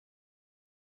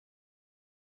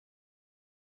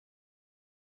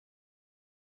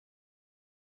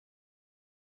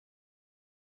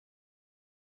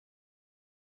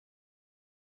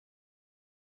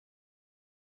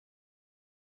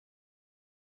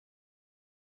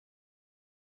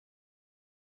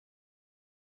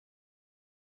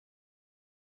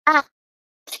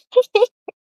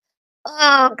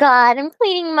Oh god, I'm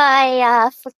cleaning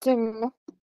my freaking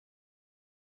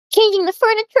changing the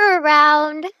furniture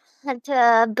around. Had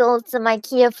to build some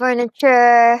IKEA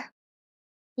furniture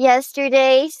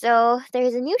yesterday, so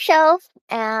there's a new shelf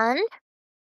and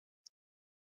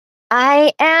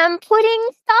I am putting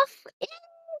stuff in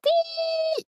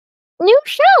the new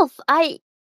shelf. I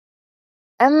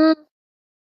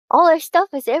all our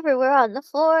stuff is everywhere on the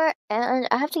floor and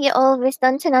I have to get all of this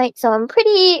done tonight, so I'm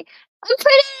pretty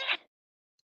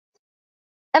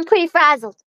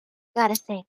frazzled, gotta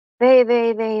say. Very,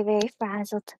 very, very, very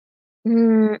frazzled.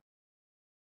 Mm,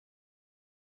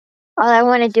 all I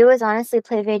want to do is honestly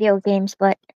play video games,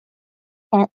 but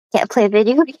can't play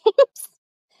video games.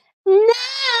 No.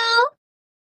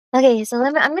 Okay, so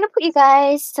I'm gonna put you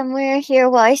guys somewhere here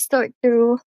while I sort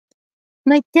through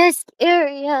my desk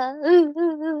area.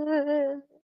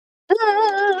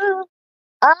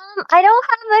 I don't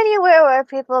have anywhere where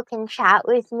people can chat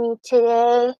with me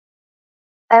today.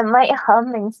 I might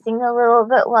hum and sing a little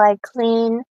bit while I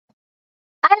clean.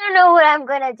 I don't know what I'm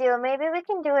gonna do. Maybe we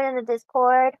can do it in the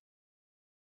Discord,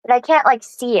 but I can't like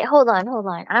see it. Hold on, hold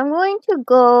on. I'm going to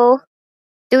go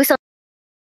do some.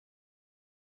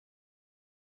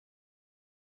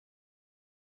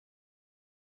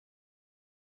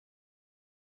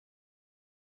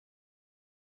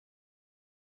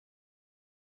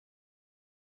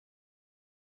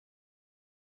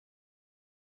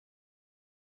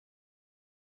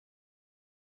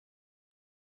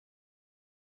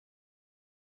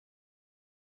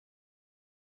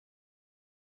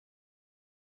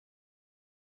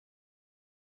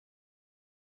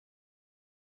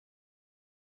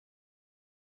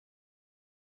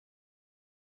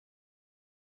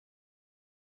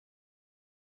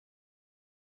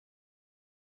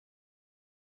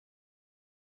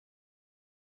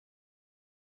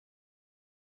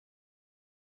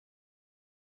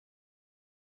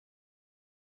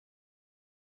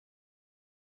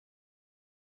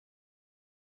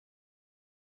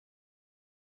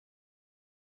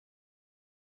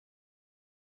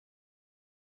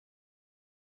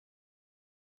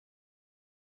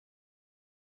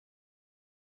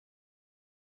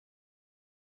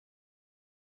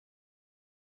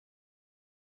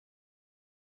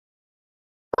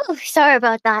 Oh, sorry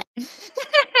about that.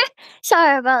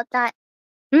 Sorry about that.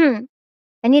 Hmm.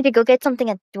 I need to go get something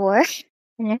at the door.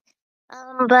 Mhm.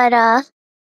 But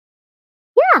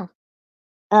yeah.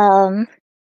 Um,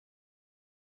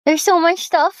 there's so much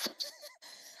stuff.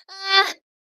 Ah,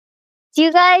 do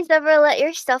you guys ever let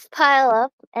your stuff pile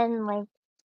up and like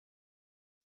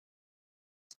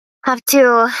have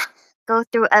to go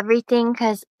through everything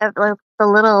because of like the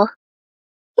little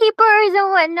papers and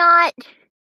whatnot?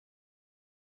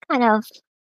 Kind of.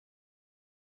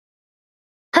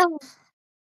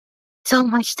 So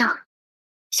much stuff.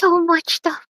 So much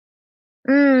stuff.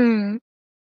 Hmm.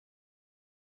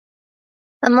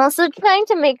 I'm also trying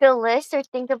to make a list or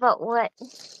think about what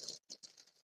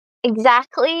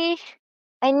exactly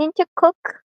I need to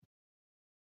cook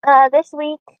this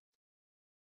week.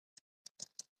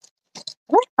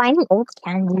 I'm like finding old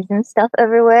candies and stuff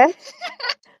everywhere.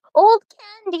 Old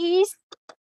candies.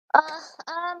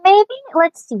 Maybe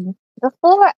let's see.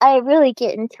 Before I really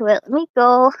get into it, let me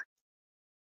go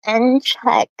and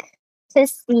check to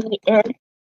see if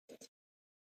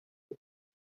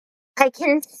I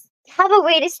can have a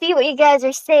way to see what you guys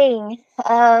are saying.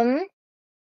 On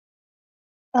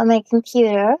my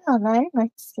computer. Hold on,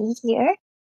 let's see here.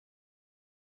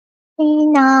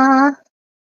 Nah.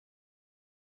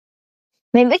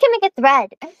 Maybe we can make a thread.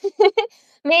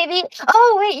 Maybe.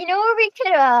 Oh wait, you know where we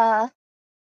could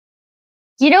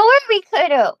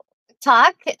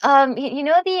talk. You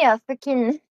know the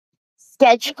freaking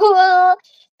schedule,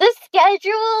 the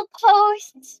schedule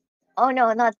post. Oh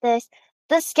no, not this.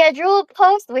 The schedule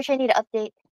post, which I need to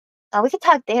update. We could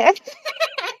talk there.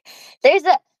 there's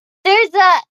a, there's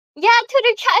a, yeah,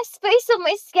 Twitter chat space on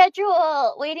my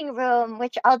schedule waiting room,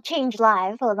 which I'll change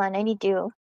live. Hold on, I need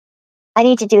to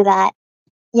do that.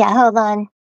 Yeah, hold on.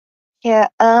 Here,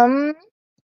 that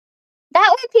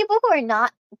way people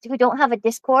who don't have a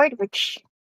Discord, which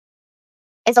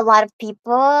is a lot of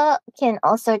people, can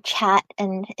also chat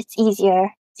and it's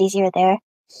easier. It's easier there.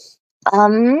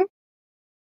 Um,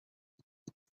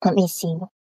 let me see.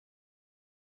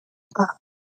 Uh,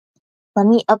 let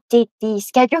me update the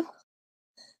schedule.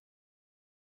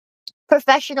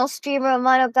 Professional streamer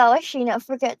Amanogawa Shiina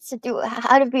forgets to do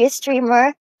how to be a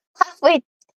streamer halfway,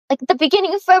 like the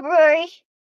beginning of February.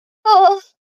 Oh,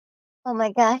 oh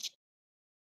my gosh.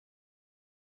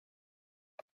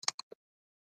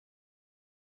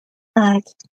 Uh,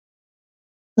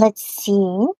 let's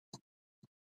see.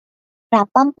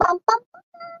 Ra-bum-bum-bum.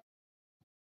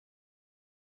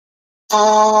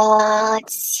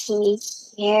 Let's see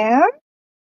here.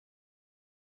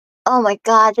 Oh my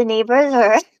god, the neighbors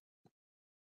are.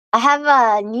 I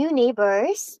have new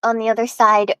neighbors on the other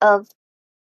side of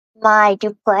my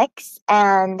duplex,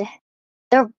 and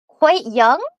they're quite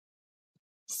young.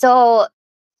 So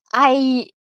I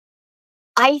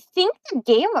I think they're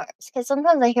gamers because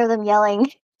sometimes I hear them yelling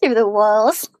through the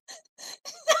walls.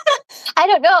 I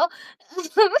don't know.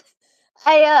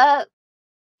 I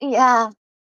yeah.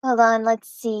 Hold on, let's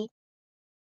see.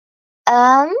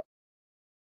 Um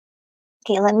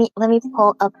okay, let me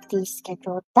pull up the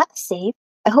schedule. That's safe.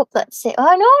 I hope that's safe. Oh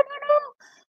no, no, no.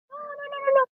 No, no,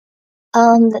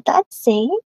 no, no, no. That's safe.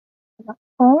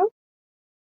 Oh,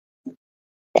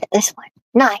 this one.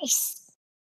 Nice.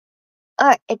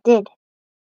 Alright, it did.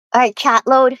 Alright, chat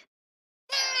load.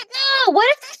 No, what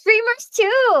if they're streamers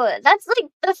too? That's like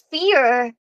the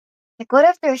fear. Like, what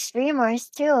if they're streamers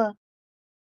too?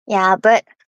 Yeah, but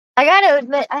I gotta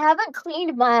admit, I haven't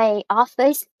cleaned my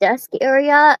office desk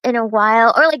area in a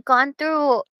while, or like gone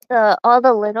through the all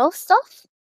the little stuff,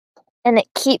 and it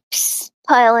keeps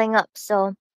piling up.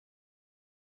 So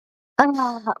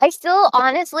I still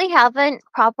honestly haven't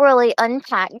properly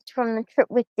unpacked from the trip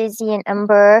with Dizzy and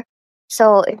Ember,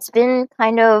 so it's been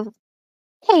kind of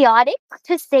chaotic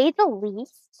to say the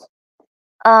least.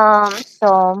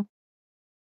 So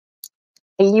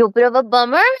a little bit of a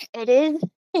bummer. It is.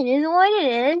 It is what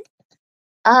it is.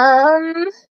 Um.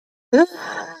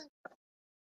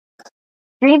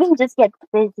 Streaming just gets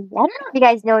busy. I don't know if you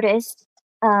guys noticed,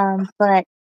 but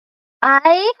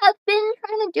I have been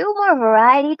trying to do more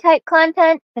variety type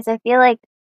content because I feel like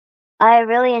I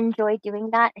really enjoy doing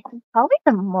that. I think probably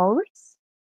the most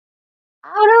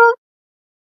out of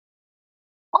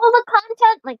all the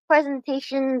content, like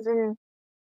presentations and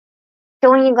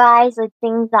showing you guys like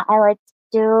things that I like to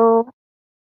do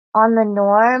on the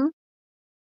norm.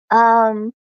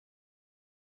 Um,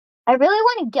 I really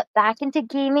want to get back into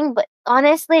gaming, but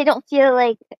honestly, I don't feel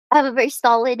like I have a very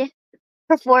solid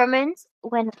performance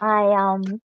when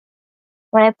I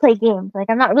play games. Like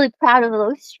I'm not really proud of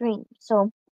those streams.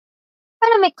 So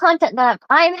trying to make content that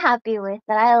I'm happy with,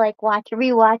 that I like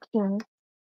rewatching.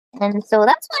 And so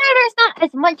that's why there's not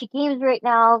as much games right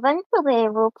now. Eventually I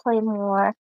will play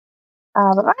more.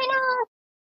 But right now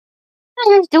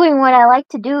I'm just doing what I like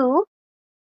to do.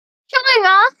 Showing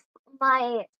off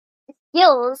my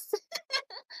skills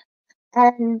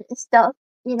and stuff,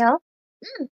 you know?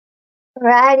 Mm,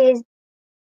 variety is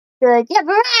good. Yeah,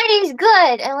 variety is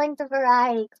good. I like the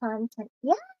variety content.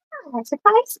 Yeah,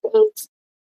 surprise space.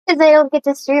 Because I don't get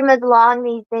to stream as long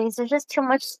these days. There's just too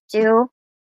much to do.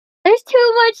 There's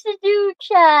too much to do,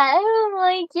 chat.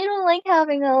 You don't like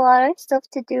having a lot of stuff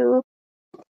to do.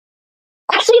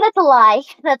 Actually, that's a lie.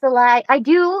 That's a lie. I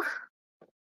do,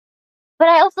 but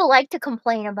I also like to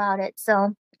complain about it.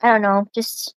 So, I don't know.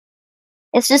 It's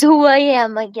just who I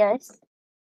am, I guess.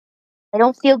 I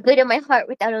don't feel good in my heart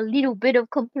without a little bit of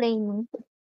complaining.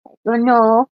 I don't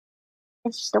know.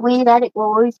 It's just the way that it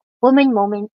goes. Woman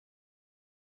moment.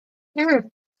 Mm.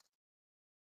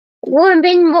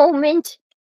 Woman moment.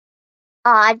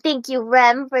 Thank you,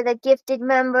 Rem, for the gifted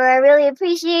member. I really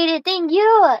appreciate it. Thank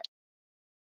you.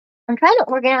 I'm trying to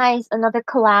organize another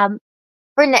collab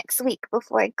for next week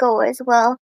before I go as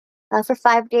well. For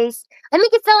 5 days. I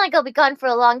make it sound like I'll be gone for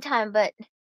a long time, but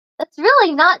that's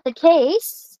really not the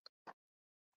case.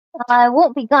 I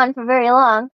won't be gone for very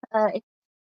long. It's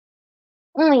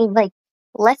only like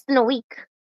less than a week.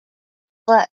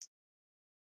 But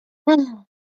in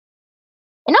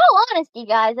all honesty,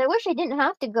 guys, I wish I didn't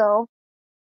have to go.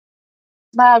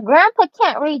 My grandpa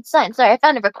can't read signs. Sorry, I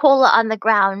found a Ricola on the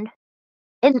ground.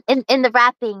 In the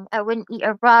wrapping. I wouldn't eat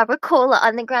a raw Ricola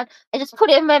on the ground. I just put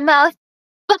it in my mouth.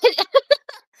 But so if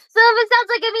it sounds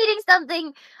like I'm eating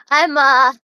something,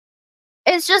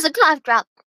 it's just a cough drop.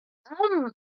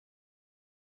 Um,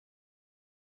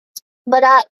 but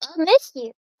I'll miss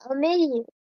you. I'll miss you.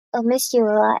 I'll miss you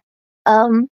a lot.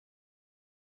 Um,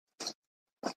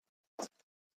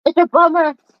 it's a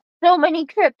bummer. So many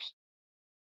trips.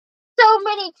 So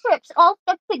many trips all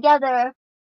stuck together.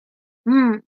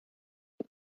 Hmm.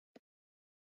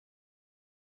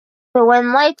 So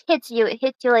when life hits you, it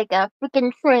hits you like a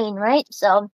freaking train, right?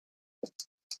 So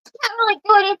can't really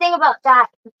do anything about that.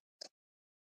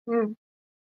 Hmm.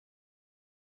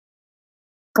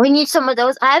 We need some of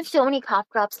those. I have so many cough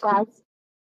drops, guys.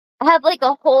 I have like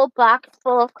a whole box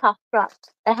full of cough drops.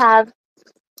 I have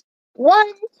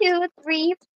 1, 2,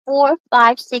 3, 4,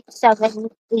 5, 6, 7,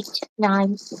 8,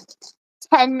 9,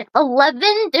 10,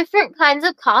 11 different kinds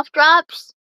of cough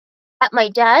drops at my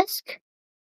desk.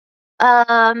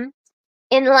 Um,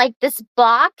 in like this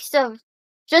box of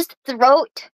just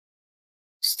throat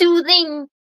soothing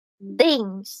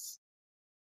things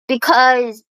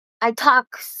because I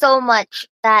talk so much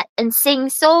that and sing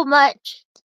so much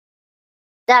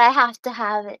that I have to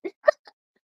have it.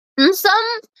 And some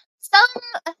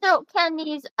throat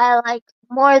candies I like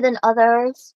more than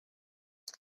others.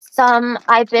 Some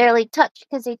I barely touch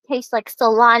because they taste like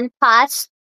salon pass,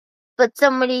 but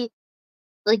somebody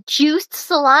like juiced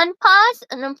salon pass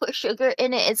and then put sugar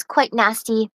in it. It's quite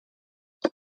nasty.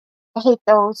 I hate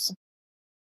those,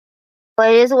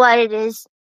 but it is what it is.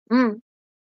 Mm,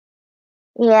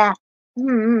 yeah.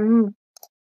 Mm.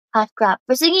 Half crap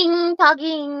for singing,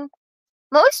 talking.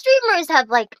 Most streamers have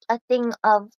like a thing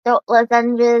of throat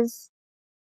lozenges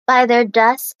by their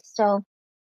desk, so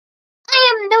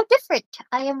I am no different.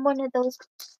 I am one of those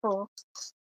people.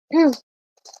 I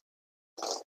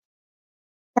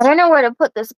don't know where to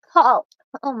put this cup.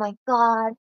 Oh my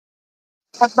god.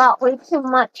 I bought way too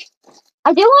much.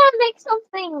 I do want to make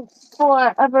something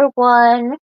for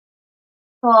everyone.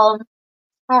 Well,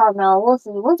 I don't know. We'll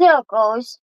see. We'll see how it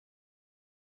goes.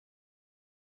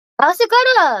 I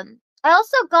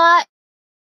also got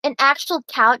an actual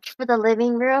couch for the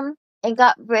living room and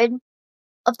got rid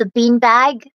of the bean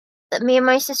bag that me and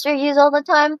my sister use all the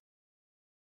time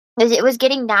because it was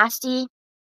getting nasty.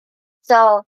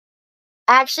 So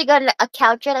I actually got a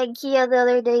couch at IKEA the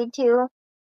other day too.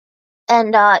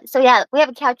 And so yeah, we have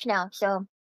a couch now, so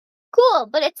cool,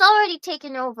 but it's already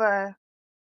taken over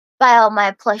by all my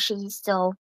plushies,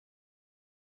 so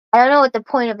I don't know what the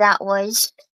point of that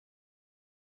was.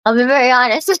 I'll be very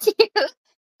honest with you.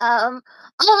 All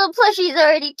the plushies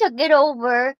already took it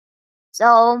over,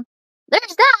 so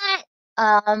there's that.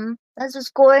 That's what's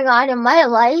going on in my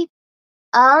life.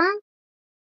 Um,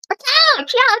 a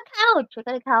couch, yeah, a couch. I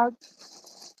got a couch.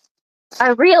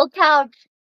 A real couch.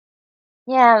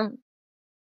 Yeah,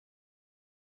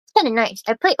 it's kind of nice.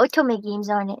 I play otome games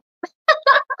on it.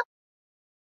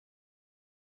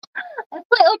 I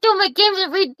play otome games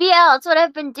and read BL. That's what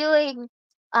I've been doing.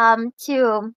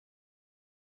 To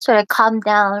sort of calm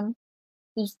down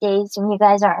these days when you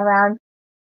guys aren't around.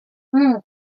 When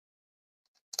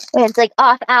it's like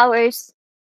off hours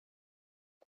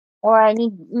or I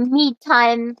need me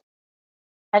time.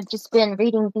 I've just been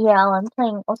reading BL and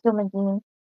playing otome games.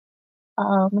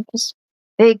 Just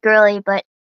very girly, but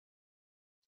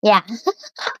yeah.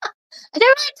 I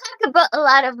don't really talk about a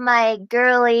lot of my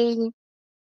girly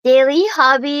daily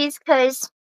hobbies because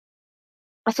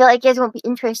I feel like you guys won't be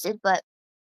interested, but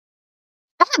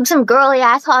I have some girly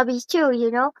ass hobbies too, you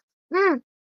know? Mm,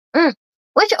 mm.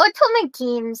 Which otome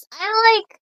games? I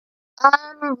like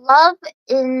Love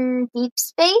in Deep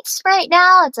Space right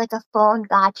now. It's like a phone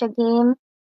gacha game.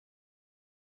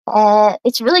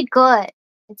 It's really good.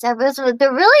 They're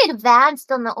really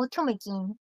advanced on the otome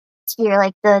game here.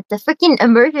 Like the freaking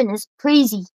immersion is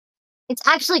crazy. It's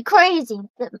actually crazy.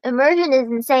 The immersion is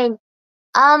insane.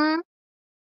 Um,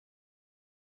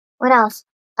 what else?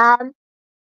 And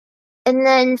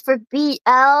then for BL,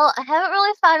 I haven't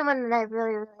really found one that I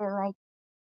really, really like.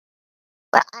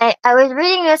 But I was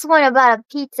reading this one about a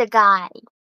pizza guy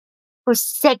who's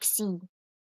sexy.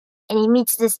 And he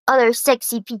meets this other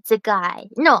sexy pizza guy.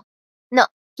 No.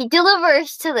 He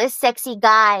delivers to this sexy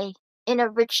guy in a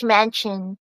rich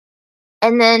mansion.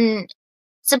 And then,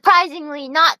 surprisingly,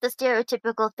 not the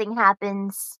stereotypical thing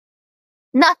happens.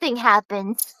 Nothing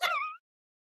happens.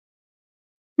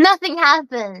 Nothing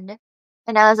happened.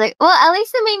 And I was like, well, at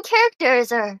least the main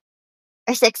characters are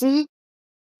sexy.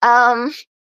 Yeah,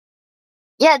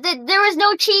 there was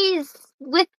no cheese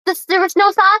with this. There was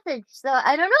no sausage, so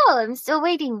I don't know. I'm still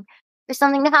waiting for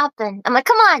something to happen. I'm like,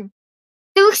 come on,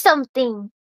 do something.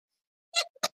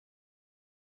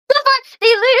 They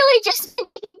literally just made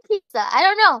pizza. I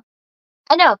don't know.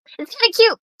 I know it's kind of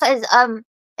cute because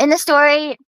in the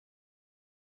story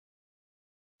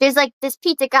there's like this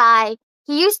pizza guy.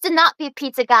 He used to not be a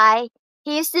pizza guy.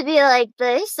 He used to be like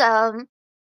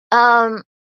um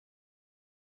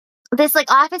this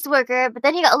like office worker, but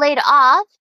then he got laid off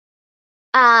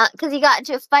because he got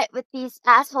into a fight with these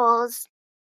assholes,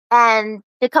 and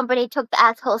the company took the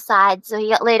asshole side, so he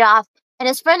got laid off. And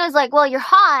his friend was like, "Well, you're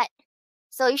hot,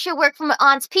 so you should work for my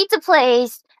aunt's pizza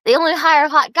place. They only hire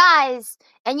hot guys,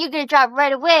 and you get a job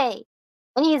right away."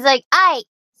 And he's like, "Aight."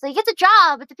 So he gets a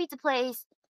job at the pizza place,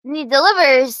 and he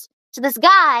delivers to this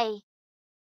guy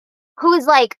who's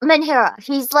like Menhera.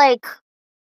 He's like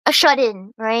a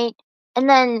shut-in, right? And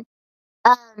then,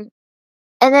 um,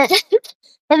 and then,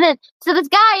 and then, so this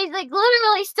guy is like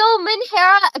literally so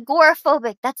Menhera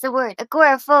agoraphobic. That's the word,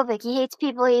 agoraphobic. He hates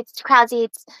people, he hates crowds,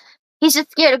 he's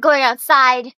just scared of going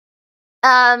outside.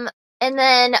 And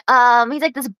then he's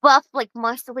like this buff, like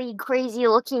muscly, crazy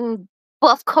looking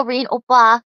buff Korean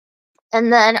oppa.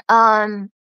 And then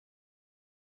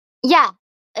yeah,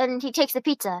 and he takes the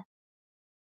pizza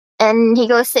and he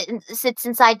goes sits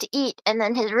inside to eat. And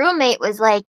then his roommate was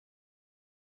like,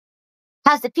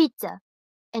 "How's the pizza?"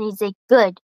 And he's like,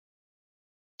 "Good."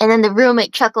 And then the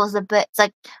roommate chuckles a bit. It's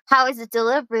like, "How is the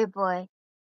delivery boy?"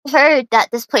 Heard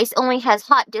that this place only has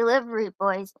hot delivery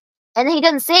boys. And then he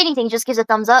doesn't say anything, just gives a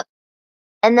thumbs up.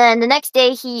 And then the next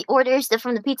day he orders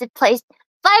from the pizza place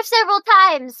five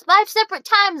separate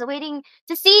times, waiting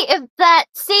to see if that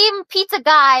same pizza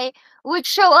guy would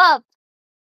show up.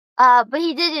 But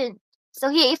he didn't. So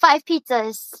he ate 5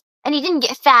 pizzas and he didn't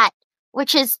get fat,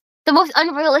 which is the most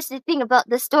unrealistic thing about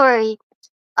this story.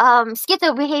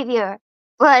 Schizo behavior.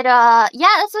 But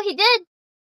yeah, that's what he did.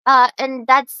 And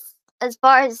that's as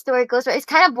far as the story goes. It's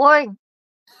kind of boring,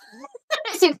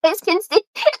 as you guys can see.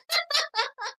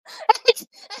 As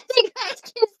you guys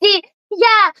can see,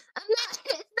 yeah,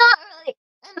 it's not really.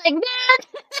 I'm like, man,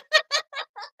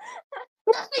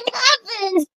 nothing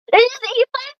happens. I just ate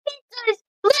 5 pizzas.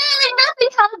 Literally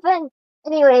nothing happened.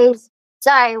 Anyways,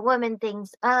 sorry, women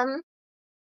things. Yeah,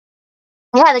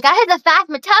 the guy has a fast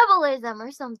metabolism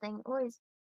or something. It was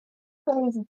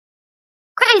crazy,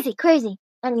 crazy, crazy.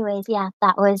 Anyways, yeah,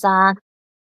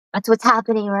 that's what's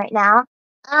happening right now.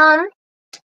 Um,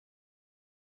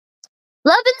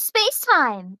 Love in space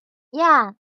time. Yeah,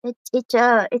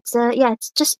 yeah, it's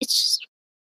just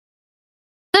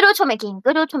good otome game.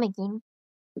 Good otome game.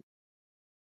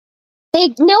 They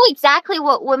know exactly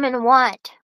what women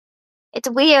want. It's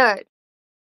weird.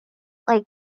 Like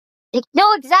they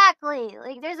know exactly.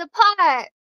 Like there's a part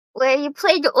where you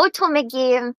play the otome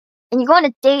game and you go on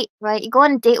a date, right? You go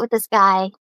on a date with this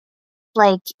guy,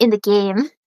 like in the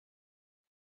game,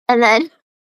 and then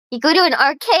you go to an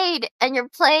arcade and you're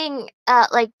playing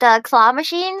like the claw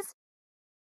machines.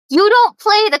 You don't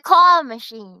play the claw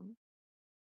machine.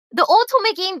 The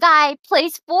ultimate game guy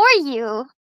plays for you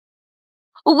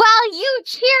while you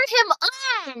cheer him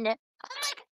on. I'm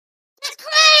like, that's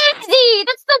crazy.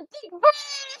 That's so big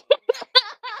brain.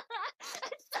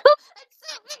 that's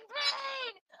so big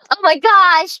brain. Oh my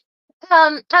gosh.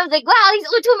 I was like, wow, these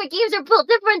ultimate games are built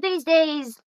different these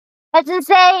days. That's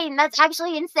insane. That's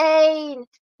actually insane.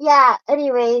 Yeah.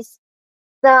 Anyways,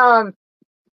 so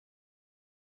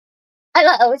I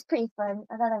thought that was pretty fun.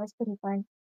 I thought that was pretty fun.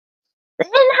 They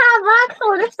didn't have that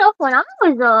sort of stuff when I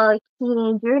was a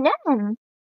teenager. Then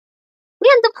we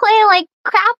had to play like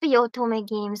crappy otome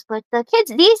games, but the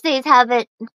kids these days have it.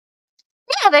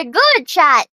 They have it good,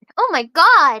 chat. Oh my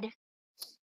god.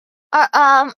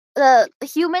 The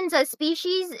humans as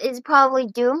species is probably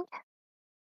doomed.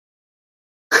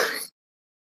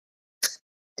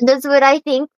 That's what I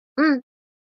think. Mm.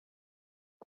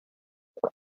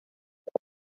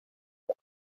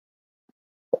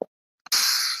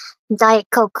 Diet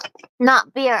Coke,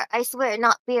 not beer. I swear,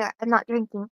 not beer. I'm not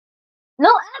drinking. No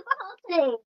alcohol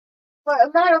today for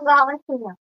Amanogawa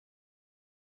Shiina.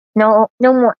 No,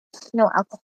 no more. No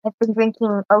alcohol. I've been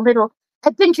drinking a little.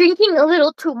 I've been drinking a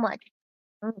little too much.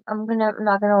 I'm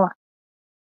not gonna lie.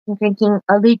 I'm drinking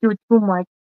a little too much.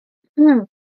 Mm.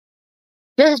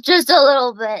 Just a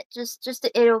little bit. Just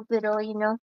a little bit, you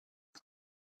know.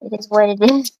 It is what it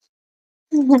is.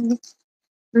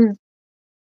 mm.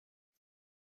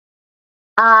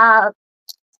 Uh,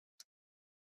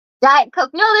 Diet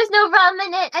Coke. No, there's no rum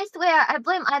in it. I swear. I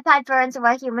blame iPad parents and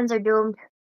why humans are doomed.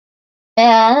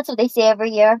 Yeah, that's what they say every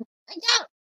year. I don't.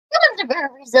 Humans are very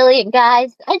resilient,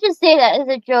 guys. I just say that as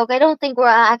a joke. I don't think we're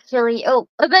actually. Oh,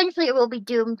 eventually it will be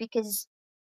doomed because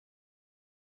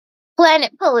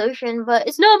planet pollution, but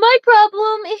it's not my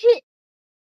problem.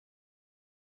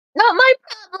 Not my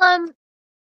problem.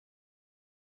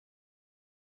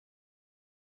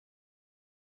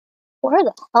 Where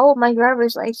the hell my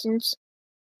driver's license?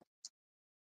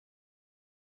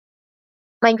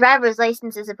 My driver's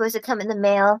license is supposed to come in the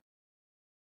mail.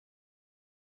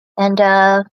 And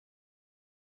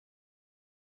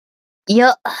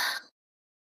yup.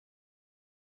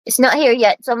 It's not here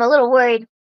yet, so I'm a little worried.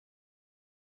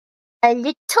 A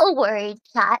little worried,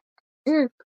 cat. Mm.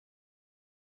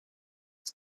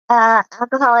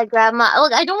 Alcoholic grandma.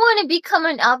 Look, I don't want to become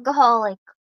an alcoholic.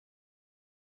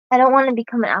 I don't want to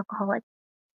become an alcoholic.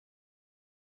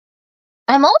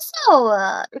 I'm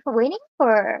also waiting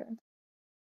for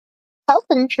health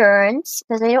insurance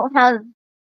because I don't have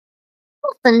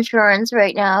health insurance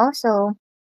right now, so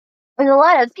there's a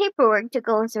lot of paperwork to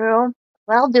go through.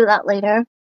 But I'll do that later.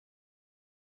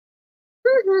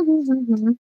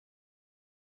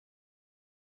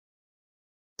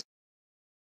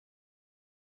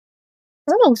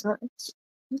 What insurance?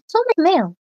 So many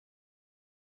mail.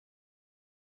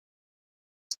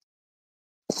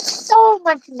 So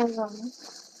much mail.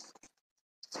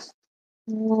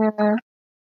 Yeah.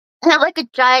 I have like a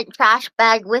giant trash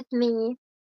bag with me,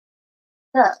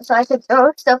 so I could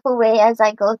throw stuff away as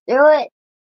I go through it.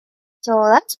 So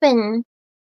that's been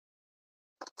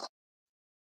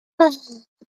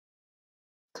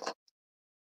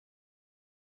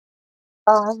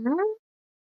um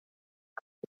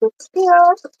it's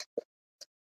here,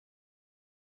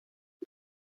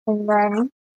 and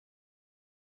then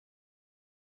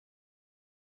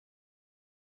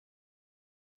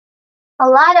a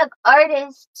lot of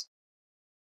artist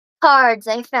cards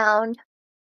I found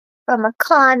from a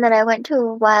con that I went to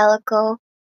a while ago.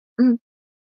 Mm.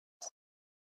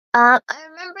 I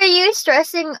remember you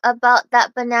stressing about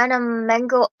that Banana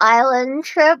Mango Island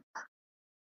trip.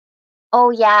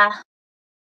 Oh yeah,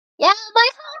 yeah. My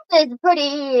health is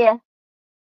pretty.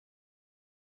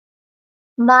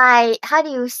 My how do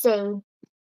you say?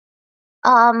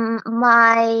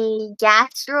 My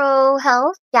gastric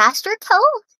health,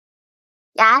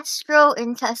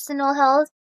 gastrointestinal health,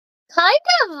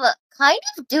 kind kind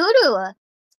of due to.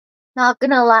 Not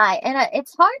gonna lie, and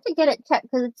it's hard to get it checked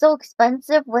because it's so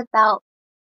expensive without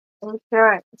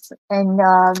insurance. And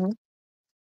I just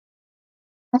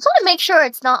want to make sure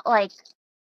it's not like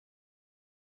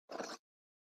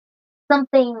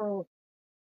something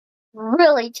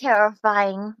really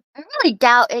terrifying. I really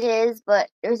doubt it is, but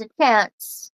there's a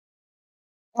chance.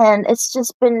 And it's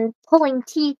just been pulling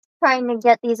teeth trying to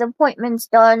get these appointments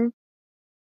done.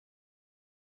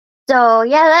 So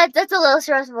yeah, that's a little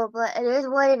stressful, but it is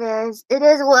what it is. It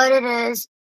is what it is.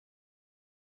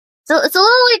 So it's a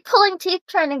little like pulling teeth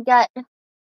trying to get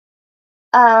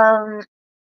um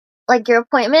like your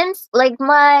appointments. Like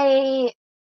my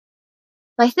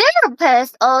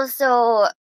therapist also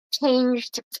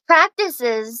changed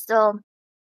practices, so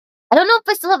I don't know if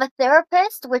I still have a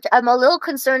therapist, which I'm a little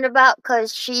concerned about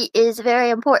because she is very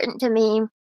important to me.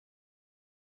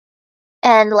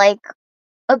 And like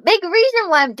a big reason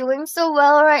why I'm doing so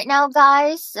well right now,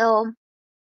 guys. So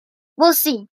we'll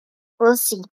see. We'll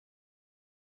see.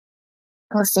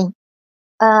 We'll see.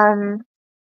 Um,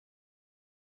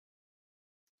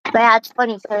 but yeah, it's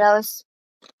funny because I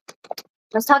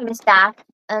was talking to staff,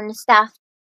 and the staff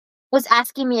was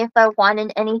asking me if I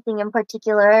wanted anything in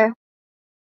particular.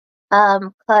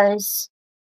 Because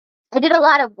I did a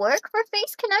lot of work for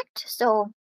Face Connect, so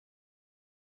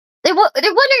they're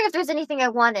wondering if there's anything I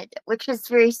wanted, which was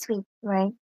very sweet,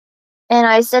 right? And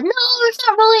I said, no, there's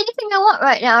not really anything I want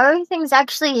right now. Everything's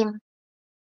actually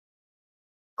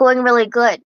going really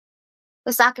good.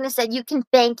 Osakana said, you can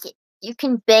bank it. You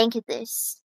can bank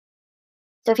this.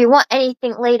 So if you want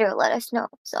anything later, let us know.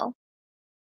 So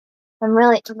I'm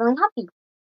really happy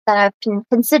that I've been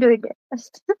considered it.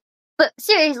 But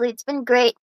seriously, it's been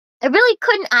great. I really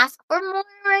couldn't ask for more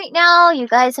right now. You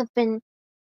guys have been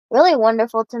really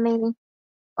wonderful to me.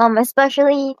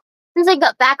 Especially since I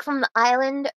got back from the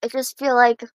island, I just feel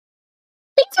like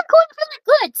things are going really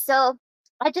good. So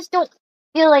I just don't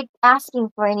feel like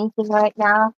asking for anything right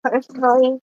now,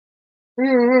 personally.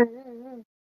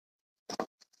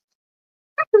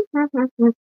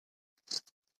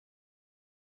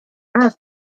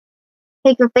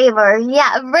 Take a favor.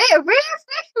 Yeah, rare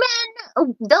fishman.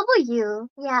 Oh, W.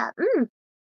 Yeah.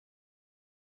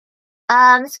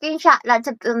 Screenshot lots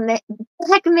of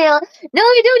blackmail. No,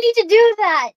 I don't need to do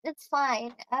that. It's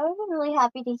fine. I was really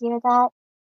happy to hear that.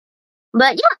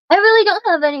 But yeah, I really don't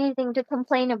have anything to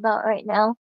complain about right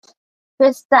now.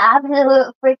 Just the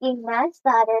absolute freaking mess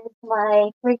that is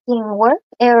my freaking work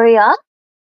area.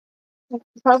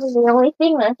 It's probably the only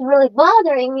thing that's really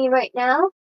bothering me right now.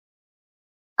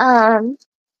 Um,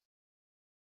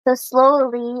 so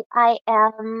slowly I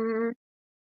am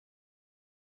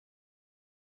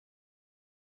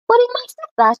putting my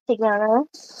stuff back together.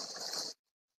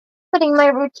 Putting my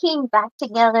routine back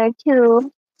together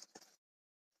too.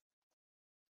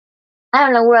 I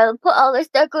don't know where I put all this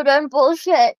deco done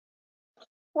bullshit.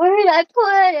 Where did I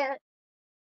put it?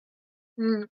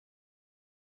 Hmm.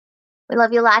 We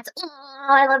love you lots. Oh,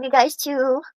 I love you guys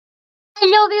too. I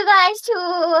love you guys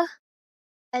too.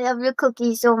 I love your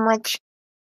cookies so much.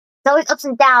 It's always ups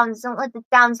and downs. Don't let the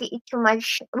downs get you too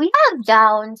much. We have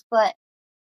downs, but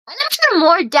I'm not sure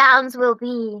more downs will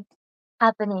be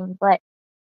happening, but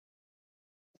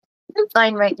I'm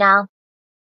fine right now.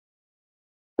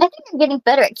 I think I'm getting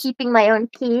better at keeping my own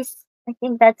peace. I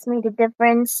think that's made a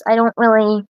difference. I don't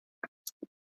know.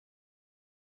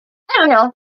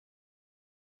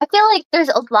 I feel like there's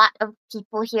a lot of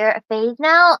people here at Phase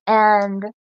now, and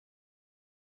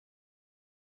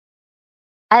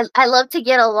I love to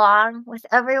get along with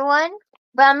everyone,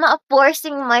 but I'm not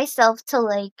forcing myself to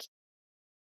like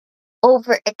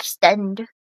overextend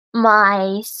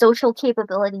my social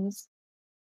capabilities,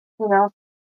 you know.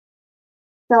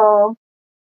 So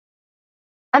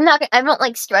I don't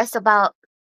like stress about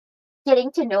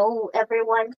getting to know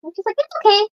everyone. I'm just like it's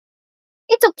okay.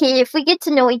 It's okay if we get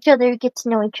to know each other, we get to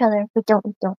know each other. If we don't,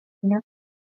 we don't. You know,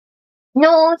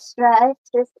 no stress.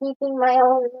 Just keeping my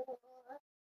own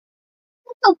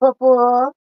little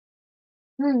bubble.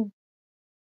 Hmm.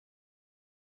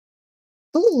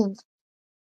 Mm.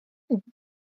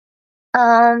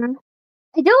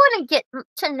 I do want to get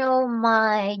to know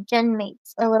my gen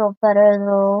mates a little better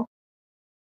though.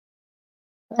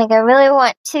 Like I really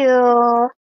want to.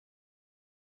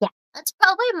 Yeah, that's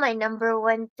probably my number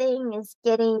one thing is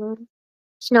getting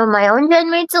to know my own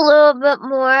gen mates a little bit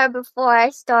more before I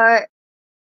start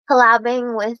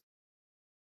collabing with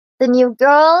the new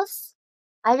girls.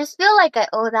 I just feel like I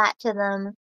owe that to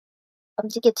them,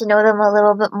 to get to know them a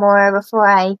little bit more before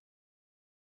I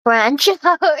branch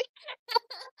out.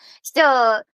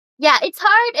 So yeah, it's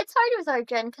hard. It's hard with our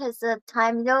gen because the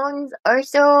time zones are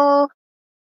so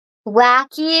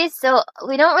wacky. So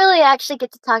we don't really actually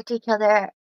get to talk to each other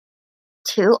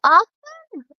too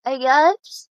often, I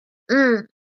guess. Mm,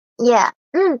 yeah.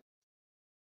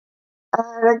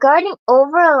 Regarding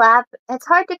overlap, it's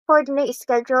hard to coordinate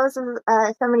schedules of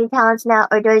so many talents now,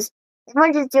 or does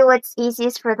everyone just do what's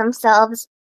easiest for themselves?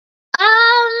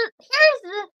 Here's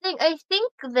the thing. I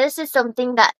think this is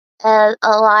something that a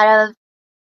lot of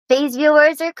phase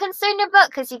viewers are concerned about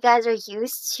because you guys are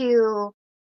used to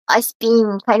us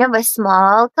being kind of a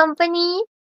small company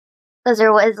because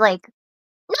there was like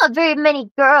not very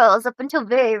many girls up until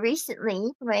very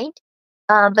recently, right?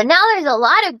 But now there's a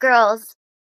lot of girls,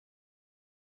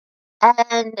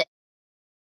 and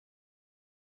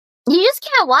you just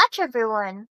can't watch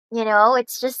everyone. You know,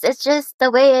 it's just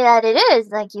the way that it is.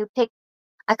 Like you pick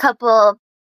a couple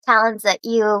talents that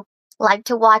you like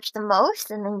to watch the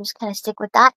most, and then you just kind of stick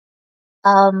with that.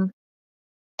 Um,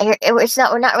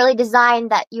 we're not really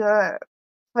designed that you're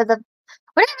for the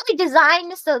we're not really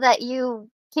designed so that you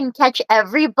can catch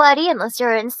everybody unless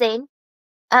you're insane.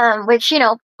 Which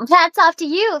hats off to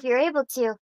you if you're able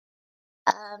to.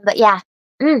 But yeah,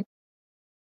 mm,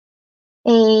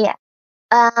 yeah.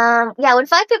 Yeah, when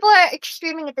five people are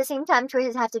streaming at the same time,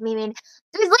 choices have to be made.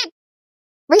 There's like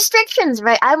restrictions,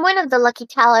 right? I'm one of the lucky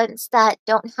talents that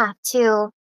don't have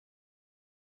to.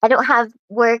 I don't have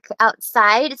work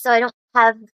outside, so I don't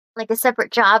have like a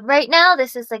separate job right now.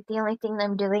 This is like the only thing that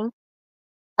I'm doing.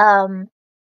 Um,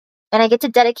 and I get to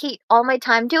dedicate all my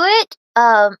time to it.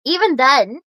 Even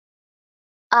then,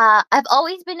 I've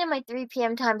always been in my 3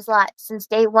 p.m. time slot since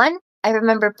day one. I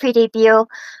remember pre-debut.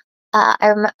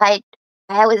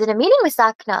 I was in a meeting with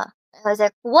Sakna. I was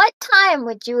like, "What time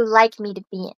would you like me to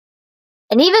be in?"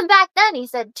 And even back then, he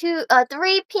said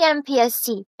 3 p.m. PST,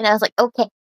 and I was like, "Okay."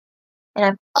 And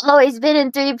I've always been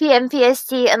in 3 p.m.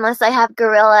 PST unless I have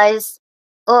gorillas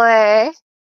or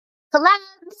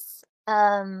collabs.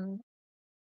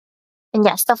 And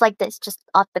yeah, stuff like this, just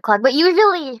off the clock. But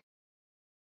usually,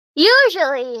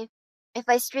 if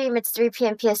I stream, it's 3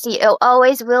 p.m. PST. It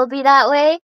always will be that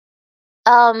way.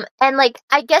 And like,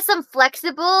 I guess I'm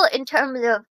flexible in terms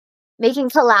of making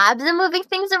collabs and moving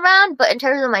things around, but in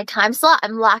terms of my time slot,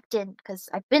 I'm locked in because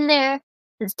I've been there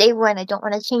since day one. I don't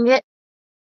want to change it.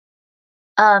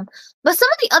 But some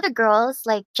of the other girls,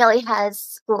 like Jelly has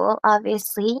school,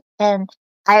 obviously, and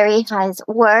Irie has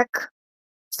work.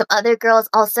 Some other girls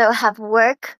also have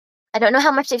work. I don't know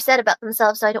how much they've said about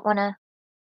themselves, so I don't wanna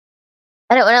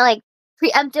like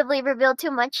preemptively reveal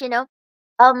too much, you know?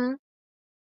 Um,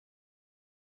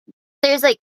 there's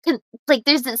like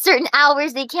there's certain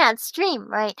hours they can't stream,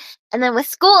 right? And then with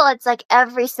school, it's like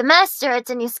every semester it's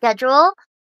a new schedule,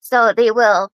 so they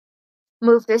will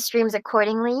move their streams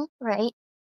accordingly, right?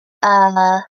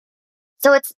 Uh,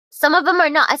 so it's some of them are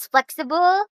not as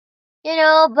flexible,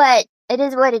 but it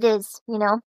is what it is, you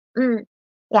know? Mm,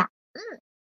 yeah.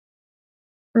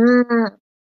 Mm,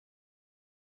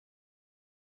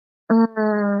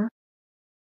 mm.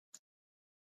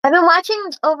 I've been watching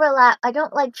Overlap. I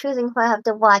don't like choosing who I have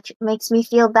to watch. It makes me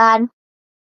feel bad.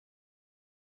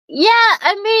 Yeah,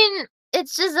 I mean,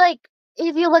 it's just like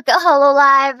if you look at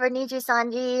Hololive or Niju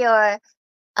Sanji or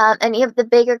any of the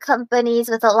bigger companies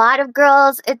with a lot of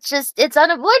girls, it's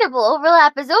unavoidable.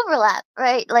 Overlap is overlap,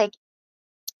 right? Like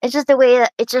it's just the way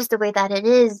that it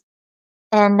is.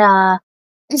 And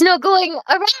there's no going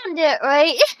around it,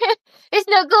 right? There's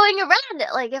no going around it.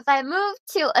 Like if I move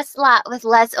to a slot with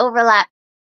less overlap,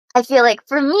 I feel like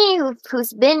for me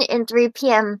who's been in 3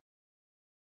 p.m.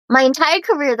 my entire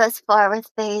career thus far with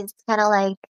Faye is kind of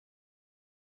like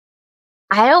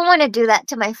I don't want to do that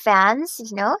to my fans,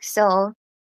 you know. So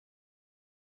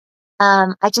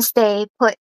I just stay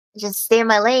put, just stay in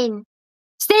my lane,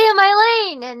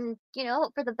 and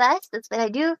hope for the best. That's what I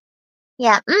do.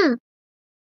 Yeah.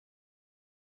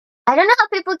 I don't know how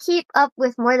people keep up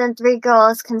with more than three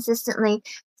girls consistently.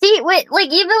 See,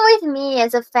 even with me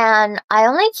as a fan, I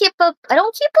only keep up. I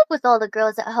don't keep up with all the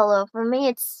girls at Hello. For me,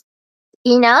 it's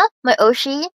Ina, my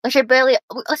Oshi, which I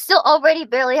still already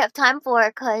barely have time for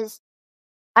because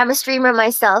I'm a streamer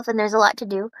myself and there's a lot to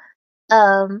do.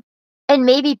 Um, and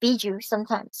maybe Biju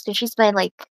sometimes because she's my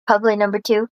like probably number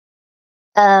two.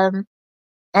 Um,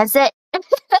 that's it. I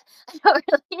don't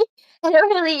really, I don't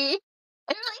really,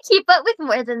 I don't really keep up with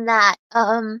more than that.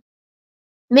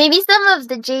 Maybe some of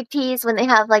the JPs when they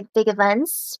have like big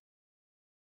events.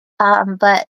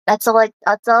 But that's all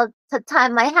the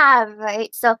time I have,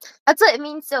 right? So that's what it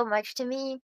means so much to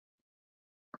me,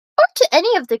 or to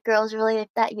any of the girls really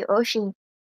that you Oshi,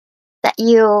 that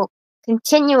you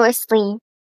continuously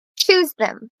choose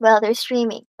them while they're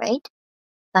streaming, right?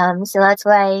 So that's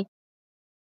why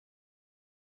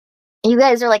you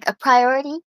guys are like a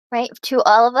priority, right? To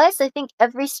all of us. I think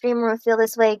every streamer will feel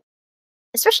this way,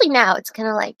 especially now. It's kind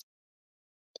of like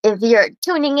if you're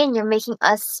tuning in, you're making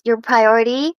us your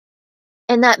priority,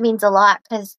 and that means a lot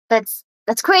because that's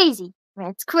crazy, right?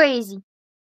 It's crazy.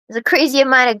 There's a crazy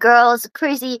amount of girls,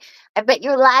 crazy. I bet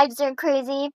your lives are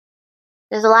crazy.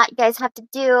 There's a lot you guys have to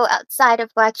do outside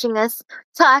of watching us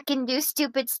talk and do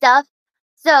stupid stuff.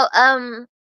 So, yeah,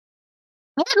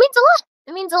 it means a lot.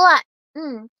 It means a lot.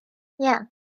 Yeah.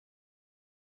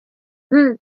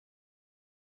 Mm.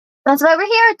 That's why we're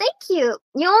here. Thank you.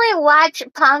 You only watch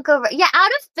Ponko. Yeah,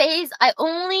 out of phase, I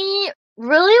only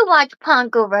really watch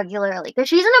Ponko regularly because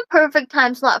she's in a perfect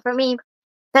time slot for me.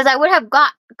 Because I would have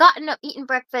gotten up, eaten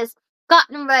breakfast,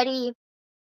 gotten ready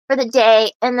for the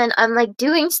day, and then I'm like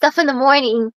doing stuff in the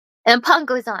morning, and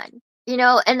Ponko's on,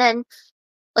 and then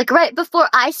like right before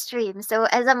I stream. So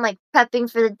as I'm like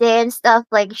prepping for the day and stuff,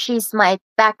 like she's my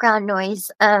background noise.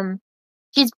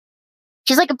 She's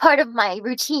she's like a part of my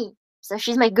routine. So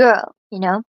she's my girl.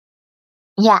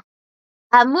 Yeah.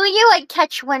 Muyu I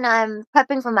catch when I'm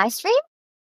prepping for my stream.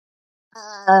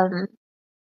 Um,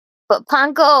 but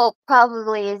Ponko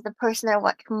probably is the person I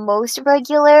watch most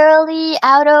regularly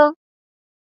out of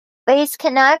Base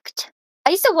Connect.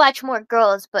 I used to watch more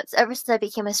girls, but ever since I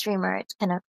became a streamer, it's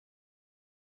kind of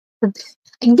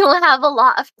I don't have a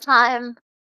lot of time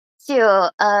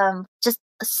to just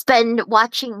spend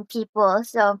watching people.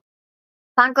 So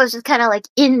Ponko's just kind of like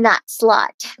in that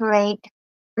slot, right?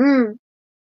 Mm.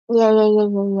 Yeah, yeah, yeah,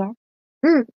 yeah, yeah.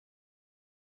 Mm.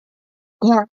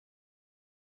 Yeah.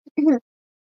 Mm.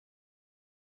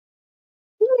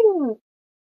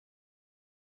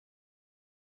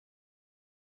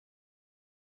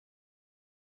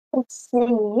 Let's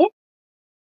see.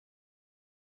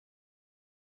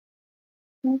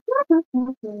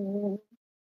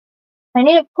 I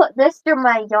need to put this through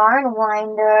my yarn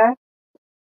winder.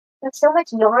 There's so much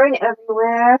yarn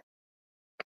everywhere.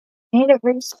 I need to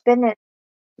respin it.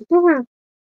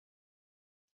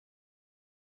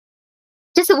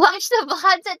 Just watch the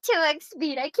VODs at 2x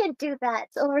speed. I can't do that.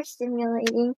 It's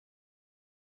overstimulating.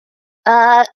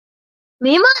 Uh,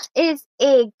 Mima is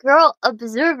a girl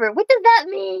observer. What does that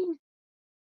mean?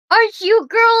 Aren't you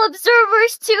girl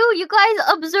observers too? You guys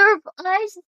observe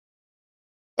us?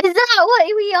 Is that what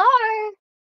we are?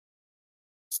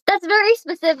 That's very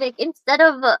specific. Instead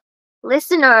of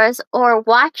listeners or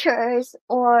watchers,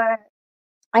 or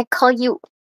I call you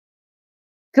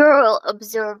girl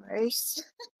observers.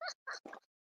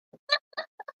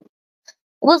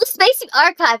 Well, the spacing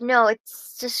archive, no,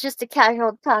 it's just a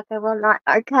casual talk. I will not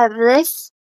archive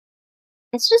this.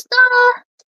 It's just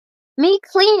me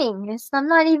cleaning. I'm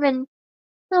not even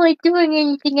really doing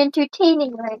anything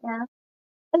entertaining right now.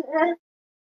 I just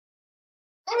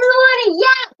want to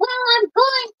yap while I'm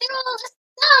going through all the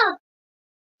stuff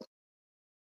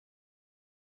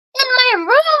in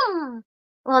my room.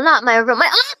 Well, not my room, my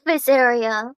office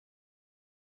area.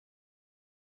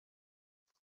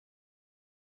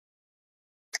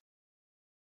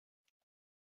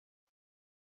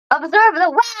 Observe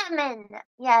the women.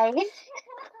 Yeah.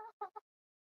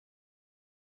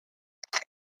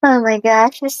 Oh my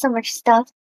gosh, there's so much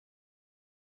stuff.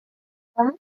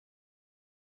 Um,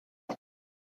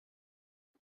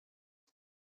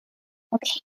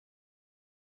 okay.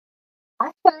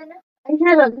 I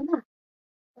had a lot.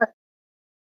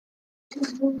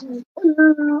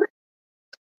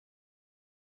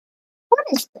 What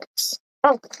is this?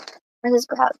 Oh, this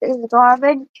is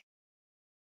garbage.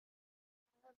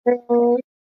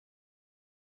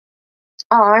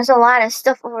 Oh, there's a lot of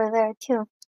stuff over there too.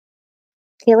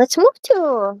 Okay, let's move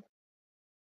to.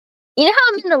 You know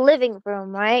how I'm in the living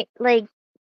room, right? Like,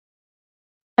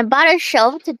 I bought a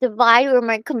shelf to divide where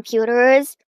my computer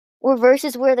is, or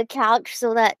versus where the couch,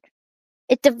 so that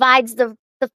it divides the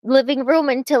living room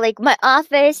into like my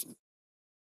office,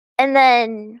 and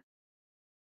then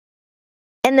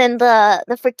the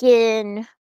freaking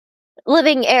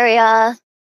living area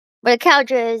where the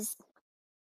couch is,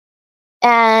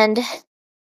 and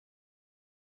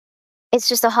it's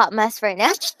just a hot mess right now.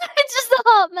 It's just a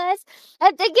hot mess. I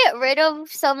had to get rid of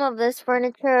some of this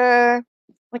furniture.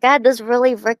 Like I had this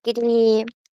really rickety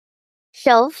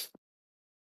shelf.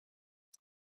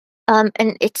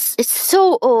 And it's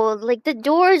so old. Like the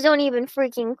doors don't even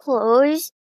freaking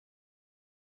close.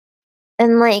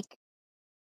 And like,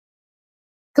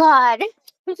 God,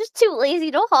 I'm just too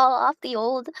lazy to haul off the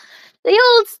old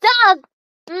stuff.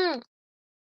 Mm.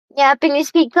 Yeah, Ping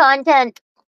Speak content.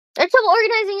 There's trouble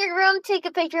organizing your room. Take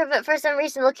a picture of it for some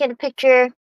reason. Look at a picture.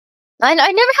 I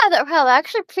never had that problem. I'm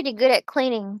actually pretty good at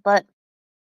cleaning, but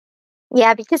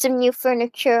yeah, because of new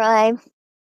furniture,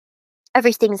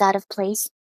 everything's out of place.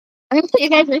 I'm gonna put you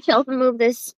guys on the shelf and move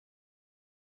this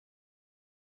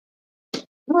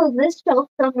shelf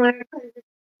somewhere because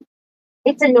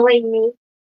it's annoying me.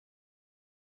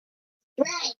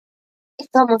 Right.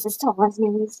 It's almost as tall as me.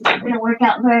 It's not gonna work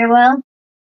out very well.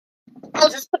 I'll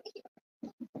just put it here.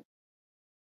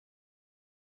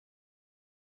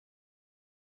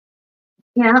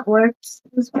 Yeah, it works.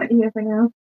 I'll just put it here for now.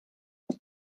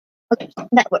 Okay,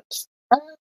 that works.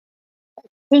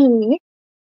 See.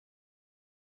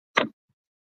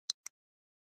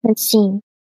 Let's see.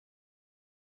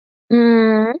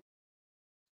 Mm.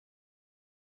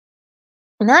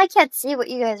 Now I can't see what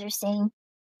you guys are saying.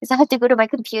 Because I have to go to my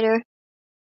computer.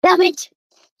 Damn it!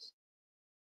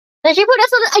 Did you put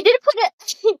us on the I didn't put it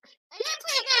I didn't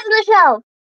put you guys on the shelf.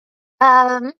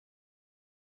 I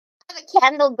have a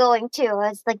candle going too.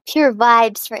 It's like pure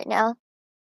vibes right now.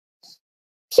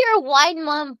 Pure wine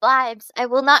mom vibes. I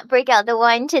will not break out the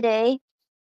wine today.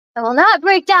 I will not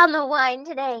break down the wine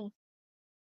today.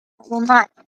 I will not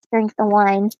drink the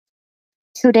wine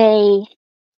today.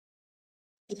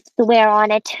 Swear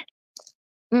on it.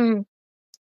 Mm.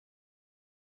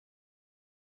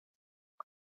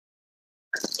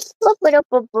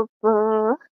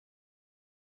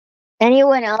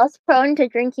 Anyone else prone to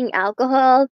drinking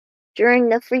alcohol during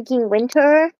the freaking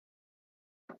winter?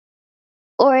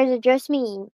 Or is it just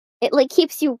me? It like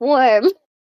keeps you warm.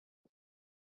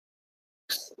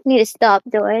 I need to stop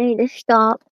though. I need to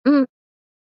stop. Why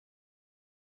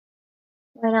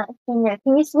not in there?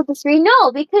 Can you split the screen?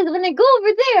 No, because when I go over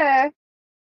there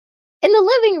in the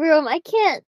living room, I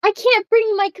can't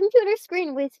bring my computer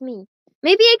screen with me.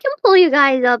 Maybe I can pull you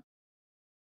guys up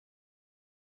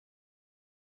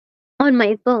on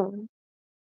my phone.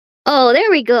 Oh,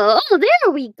 there we go. Oh,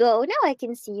 there we go. Now I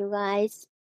can see you guys.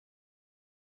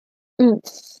 Mm.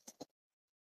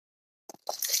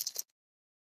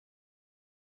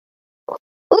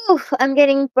 Ooh, I'm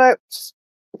getting burps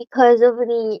because of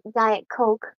the Diet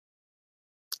Coke.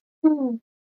 Hmm.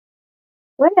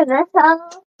 Where is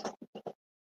that?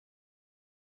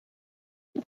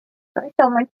 There's so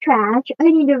much trash. I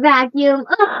need to vacuum.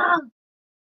 Oh,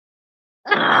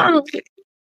 oh,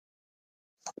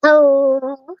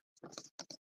 oh.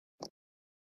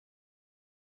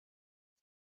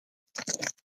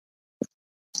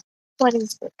 What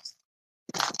is this?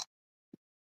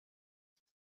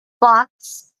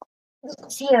 Box.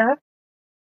 It's here.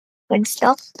 Good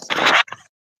stuff.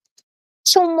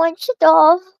 So much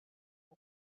stuff.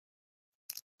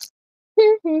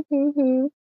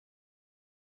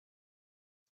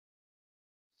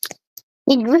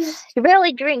 You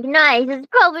really drink nice. It's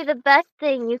probably the best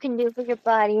thing you can do for your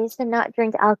body is to not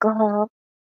drink alcohol.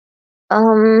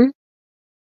 Um,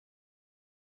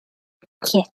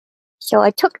 yeah. So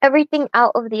I took everything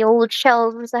out of the old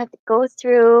shelves. I had to go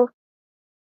through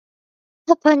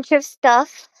a bunch of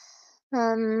stuff.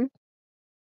 And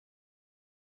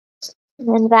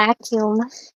then vacuum.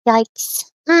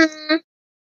 Yikes.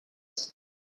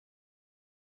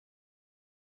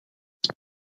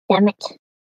 Damn it.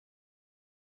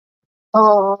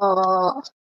 Oh.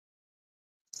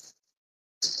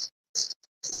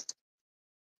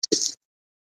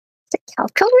 The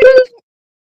couch over there?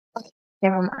 Okay,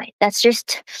 never mind. That's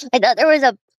just. I thought there was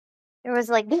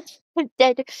like a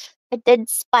dead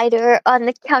spider on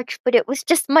the couch, but it was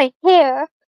just my hair. It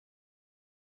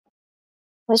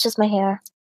was just my hair.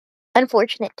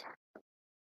 Unfortunate.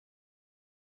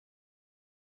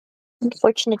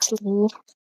 Unfortunately.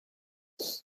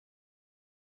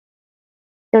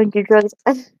 Don't do drugs.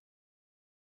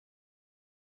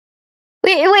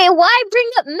 Wait, why bring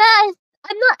up meth?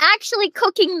 I'm not actually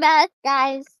cooking meth,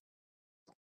 guys.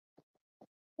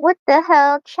 What the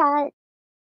hell, chat?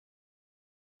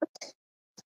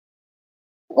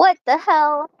 What the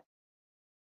hell?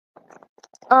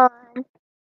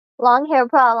 Long hair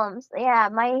problems. Yeah,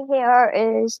 my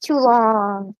hair is too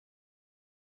long.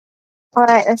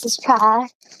 Alright, let's just try.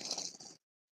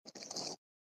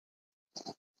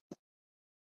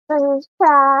 Let's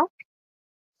try.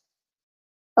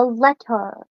 A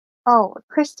letter. Oh, a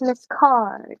Christmas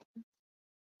card.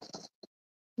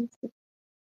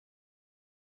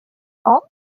 Oh,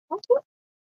 okay.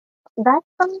 That's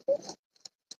something.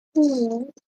 Hmm.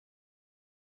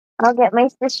 I'll get my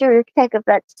sister to check if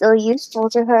that's still useful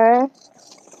to her.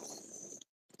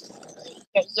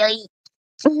 Yay.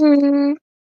 Mm-hmm.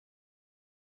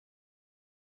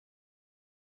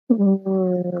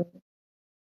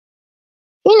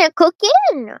 You know,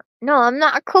 cooking? No, I'm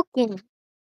not cooking.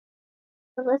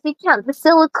 Unless you count the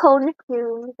silicone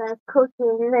tubes as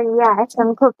cooking, then yes,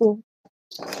 I'm cooking.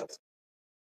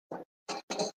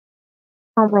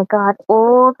 Oh my god,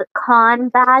 old con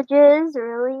badges,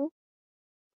 really?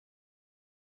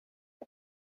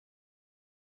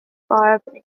 Barb,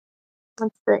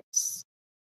 what's this?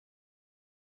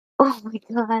 Oh my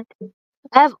god.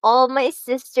 I have all my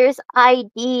sister's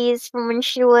IDs from when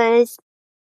she was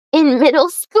in middle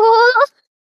school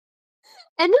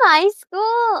and high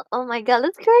school. Oh my god,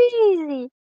 that's crazy.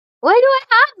 Why do I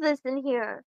have this in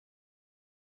here?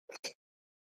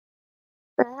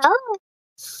 The hell?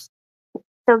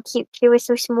 So cute. She was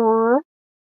so small.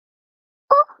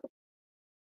 Oh,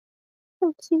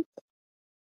 so cute.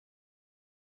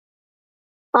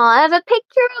 Oh, I have a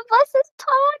picture of us as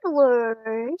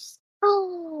toddlers.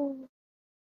 Oh,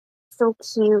 so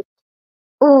cute.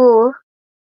 Ooh,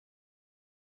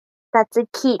 that's a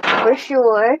keep for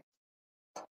sure.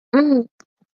 Mm.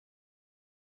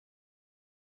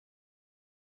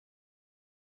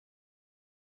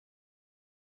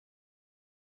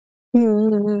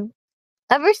 Hmm.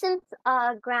 Ever since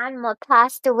grandma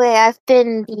passed away, I've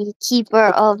been the keeper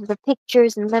of the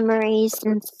pictures and memories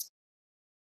since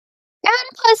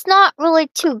grandpa's not really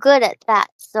too good at that,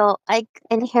 so I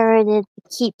inherited the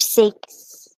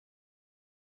keepsakes.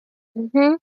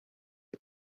 Mm-hmm.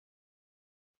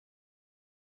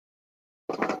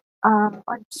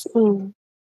 Let's see.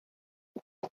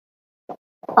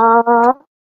 Uh,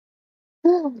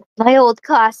 my old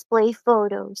cosplay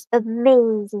photos.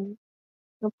 Amazing.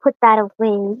 I'll put that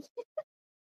away.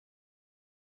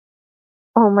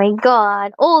 Oh my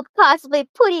god. Old cosplay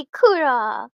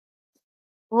Purikura.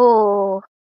 Oh.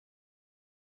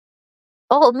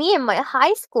 Oh, me and my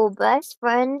high school best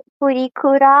friend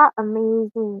Purikura.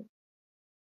 Amazing.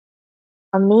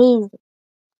 Amazing.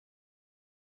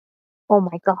 Oh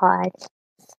my god.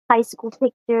 High school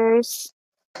pictures.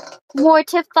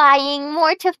 Mortifying.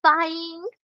 Mortifying.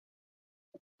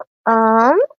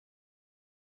 Um.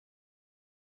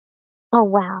 Oh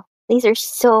wow. These are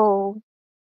so.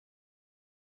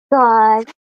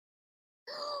 God.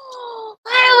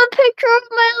 I have a picture of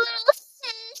my little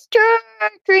sister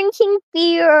drinking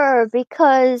beer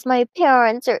because my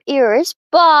parents are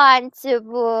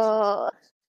irresponsible.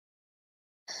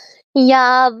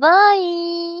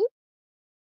 Yabai.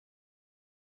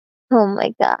 Oh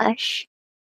my gosh.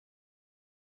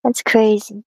 That's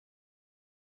crazy.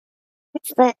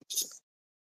 What's this?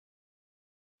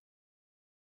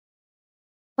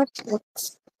 What's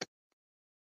this?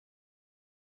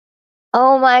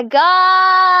 Oh my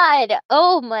god!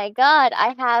 Oh my god!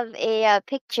 I have a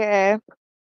picture.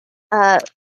 Uh,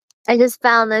 I just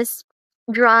found this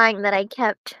drawing that I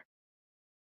kept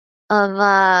of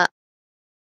a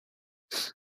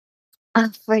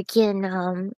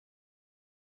freaking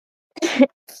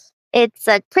it's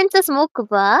a Princess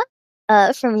Mokuba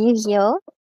from Yu-Gi-Oh!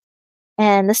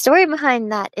 And the story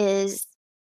behind that is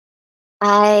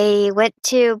I went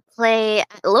to play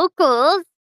at locals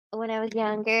when I was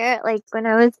younger, like when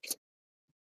it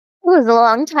was a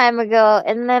long time ago,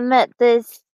 and I met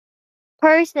this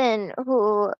person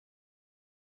who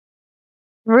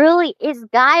really is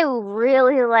guy who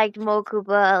really liked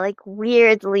Mokuba, like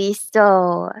weirdly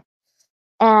so.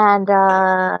 And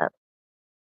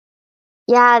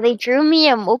yeah, they drew me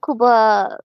a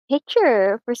Mokuba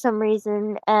picture for some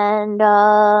reason, and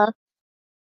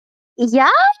yeah,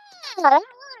 that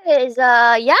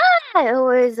yeah, it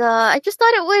was I just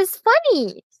thought it was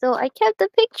funny. So I kept the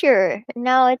picture. And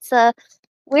now it's a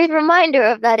weird reminder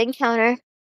of that encounter.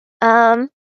 Um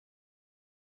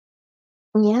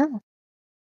yeah.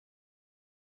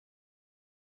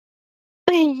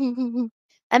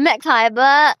 I met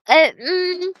Kaiba.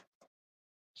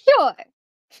 Sure.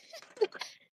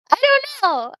 I don't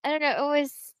know. I don't know.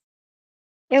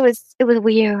 It was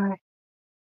weird.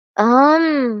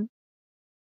 Um,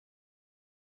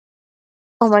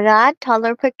 oh my God,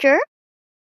 toddler picture,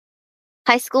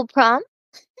 high school prom.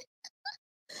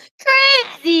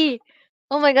 Crazy.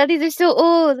 Oh my God, these are so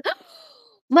old.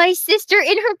 My sister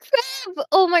in her crib.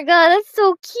 Oh my God, that's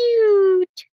so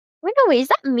cute. Wait, no, wait, is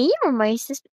that me or my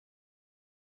sister?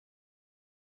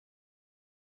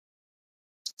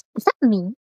 Is that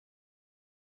me?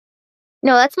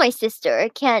 No, that's my sister.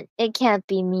 It can't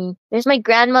be me. There's my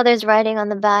grandmother's writing on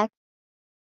the back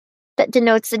that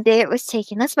denotes the day it was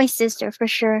taken. That's my sister for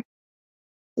sure.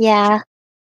 Yeah.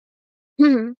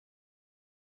 Hmm.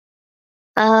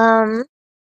 Um,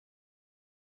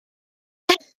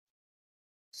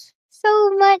 so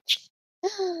much.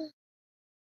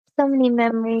 So many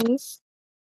memories.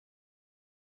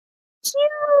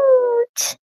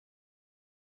 Cute.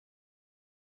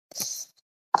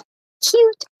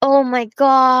 Cute. Oh my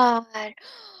God.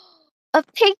 A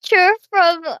picture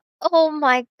from, oh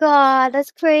my God,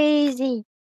 that's crazy.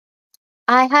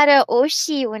 I had a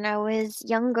Oshi when I was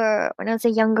younger, when I was a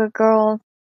younger girl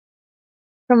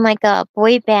from like a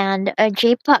boy band, a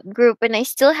J-pop group, and I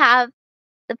still have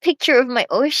the picture of my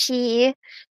Oshi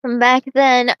from back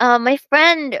then. My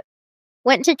friend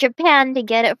went to Japan to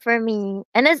get it for me.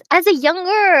 And as a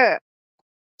younger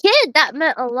kid, that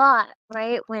meant a lot,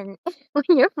 right? When when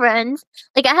your friends,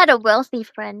 like I had a wealthy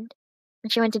friend,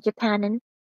 and she went to Japan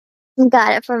and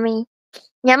got it for me.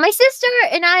 Yeah, my sister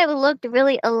and I looked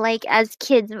really alike as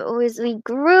kids, but as we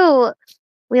grew,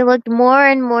 we looked more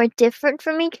and more different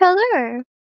from each other.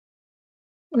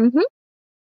 Mm-hmm.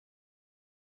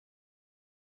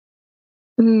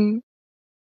 Mm.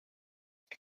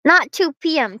 Not 2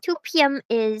 p.m. 2 p.m.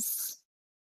 is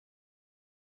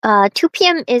 2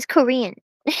 p.m. is Korean.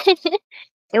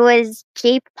 It was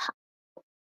J-pop.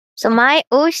 So my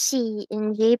OC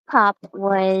in J-pop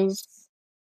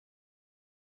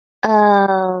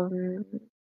um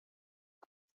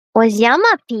was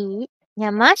Yamapi,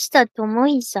 Yamashita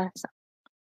Tomohisa-san.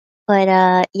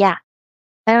 But yeah,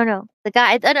 I don't know. The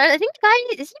guy, I think the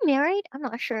guy is he married? I'm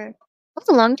not sure. It was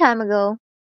a long time ago.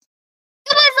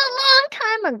 It was a long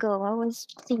time ago. I was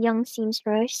just a young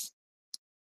seamstress.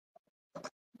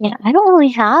 Yeah, I don't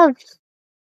really have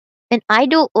an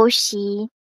idol Oshi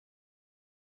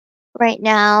right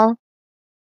now.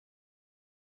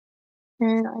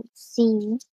 Let's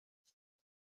see.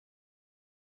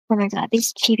 Oh my God,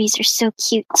 these chibis are so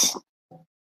cute.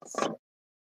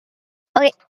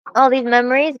 Okay, all these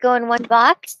memories go in one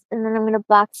box, and then I'm gonna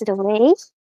box it away.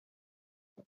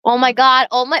 Oh my God,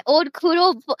 all my old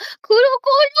Kudo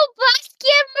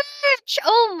basket merch!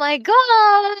 Oh my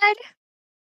God!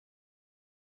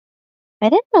 I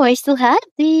didn't know I still had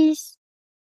these.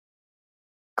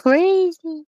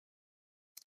 Crazy.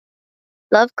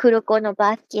 Love Kuroko no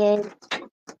basket.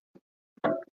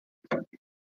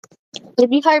 You'd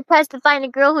be hard pressed to find a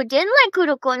girl who didn't like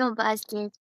Kuroko no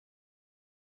basket.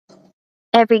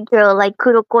 Every girl liked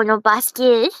Kuroko no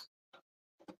basket.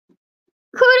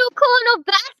 Kuroko no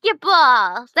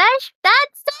basketball! That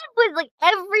was like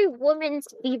every woman's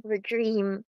fever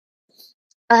dream.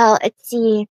 Let's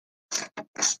see.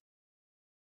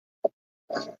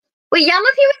 Wait, Yamapi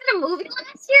was in a movie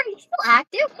last year? He's still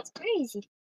active? That's crazy.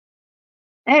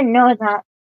 I didn't know that.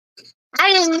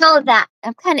 I didn't know that.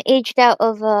 I'm kind of aged out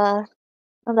of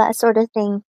that sort of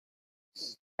thing.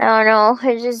 I don't know.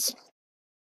 It's just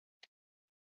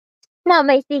not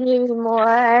my thing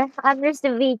anymore. I'm just a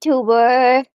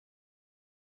VTuber.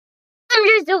 I'm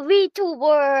just a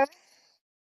VTuber.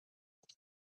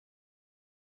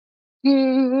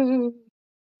 Hmm.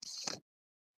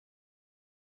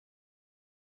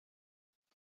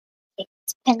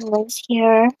 It's pendulums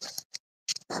here.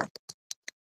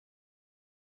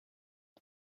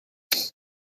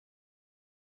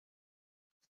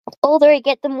 The older I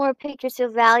get, the more pictures feel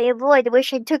valuable. I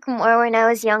wish I took more when I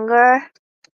was younger.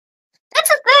 That's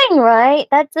a thing, right?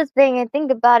 That's the thing. I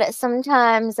think about it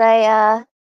sometimes. I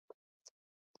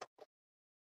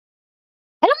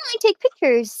don't really take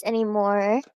pictures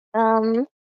anymore. Um,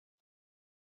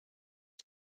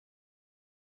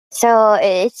 so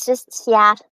it's just,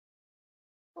 yeah,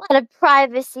 a lot of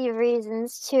privacy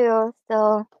reasons too.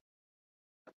 So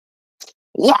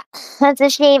yeah, that's a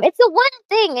shame. It's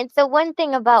the one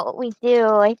thing about what we do,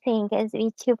 I think, as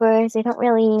VTubers. We don't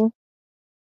really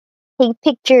take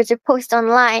pictures or post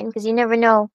online because you never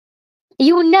know.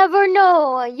 You never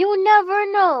know. You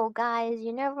never know, guys.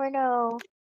 You never know.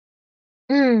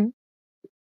 Mm.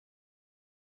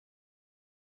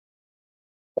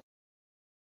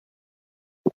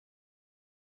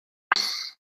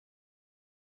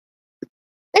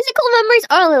 Physical memories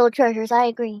are little treasures. I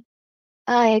agree.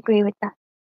 I agree with that.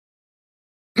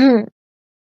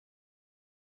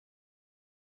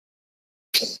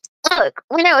 Look,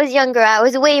 when I was younger, I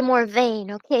was way more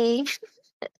vain, okay?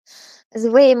 I was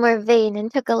way more vain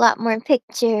and took a lot more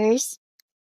pictures.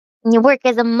 And you work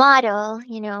as a model,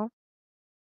 you know.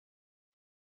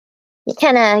 You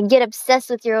kind of get obsessed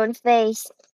with your own face.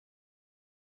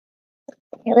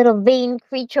 Your little vain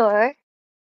creature.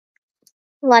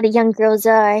 A lot of young girls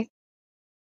are.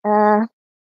 Uh,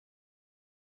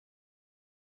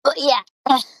 but yeah.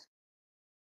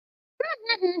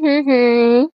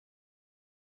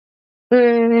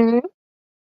 Mm,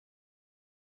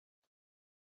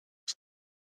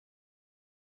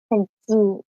 let's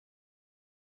see.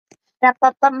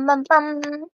 Ra-pa-pam-pam-pam.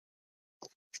 No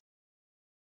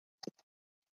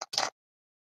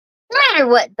matter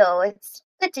what, though, it's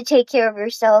good to take care of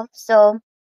yourself. So,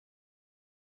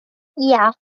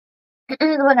 yeah, this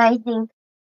is what I think.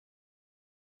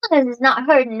 Because it's not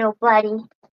hurting nobody.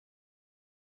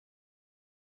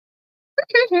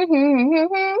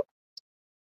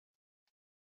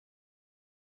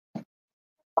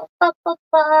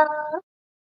 Pa-pa-pa.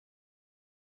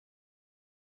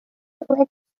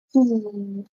 Let's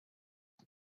see.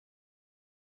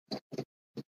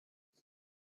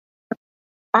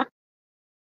 Ah,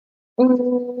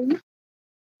 mm,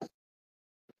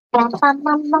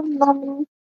 bam-bam-bam-bam-bam.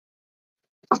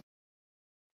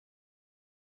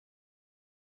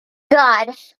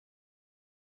 God,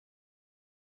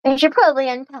 I should probably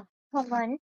unpack. Hold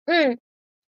on. I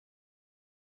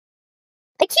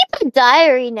keep a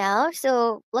diary now,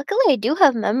 so luckily I do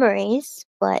have memories,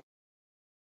 but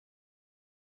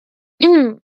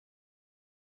yeah,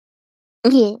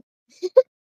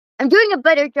 I'm doing a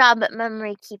better job at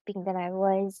memory keeping than I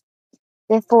was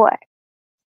before.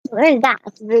 Learn that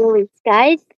really,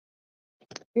 guys.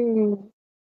 Mm,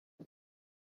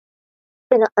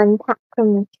 gonna unpack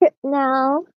from the trip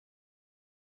now.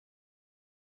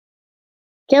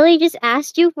 Jelly just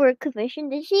asked you for a commission,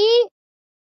 did she?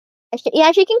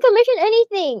 Yeah, she can commission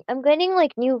anything. I'm getting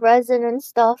like new resin and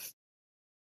stuff.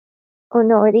 Oh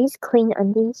no, are these clean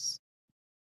undies?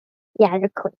 Yeah, they're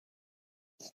clean.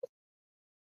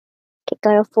 Okay,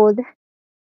 gotta put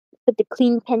the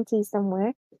clean panty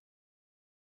somewhere.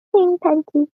 Clean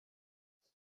panty.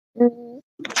 Mm.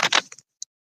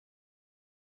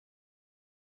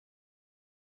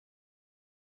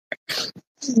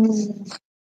 Mm.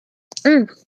 Mm.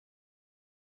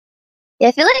 Yeah,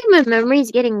 I feel like my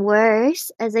memory's getting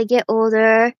worse as I get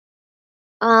older.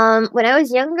 When I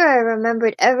was younger, I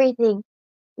remembered everything.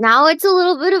 Now it's a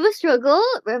little bit of a struggle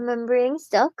remembering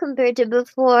stuff compared to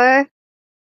before,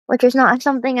 which is not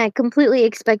something I completely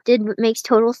expected, but makes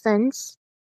total sense.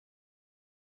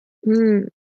 Mm.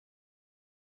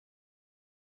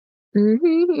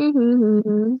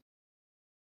 You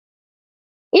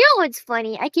know what's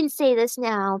funny? I can say this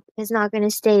now. It's not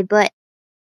gonna stay, but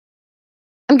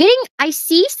I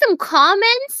see some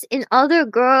comments in other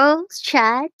girls'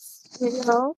 chats, you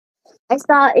know? I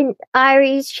saw in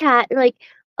Ari's chat, like,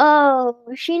 oh,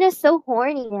 Sheena's so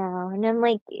horny now. And I'm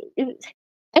like, I don't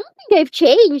think I've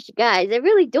changed, guys. I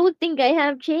really don't think I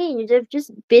have changed. I've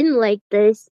just been like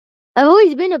this. I've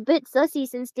always been a bit sussy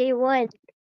since day one.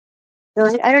 So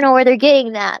I don't know where they're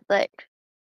getting that, but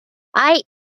I,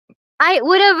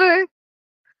 whatever.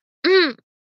 Mm,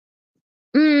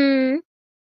 mm,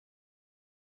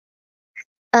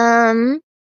 um,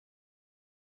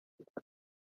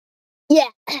 yeah,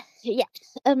 yeah.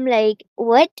 I'm like,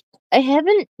 what? I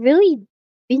haven't really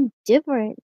been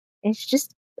different. It's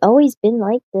just always been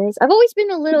like this. I've always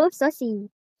been a little sussy.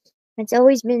 It's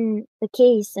always been the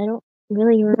case. I don't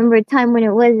really remember a time when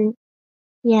it wasn't.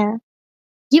 Yeah.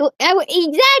 Exactly. I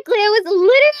was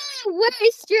literally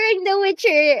worse during the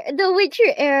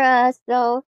Witcher era.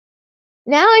 So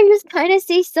now I just kind of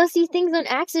say sussy things on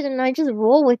accident and I just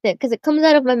roll with it because it comes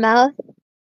out of my mouth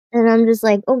and I'm just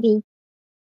like, okay,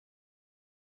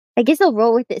 I guess I'll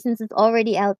roll with it since it's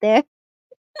already out there.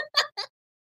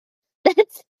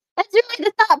 That's that's really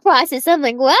the thought process. I'm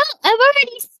like, well, I've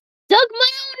already dug my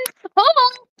own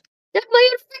hole, dug my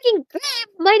own freaking grave.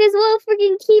 Might as well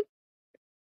freaking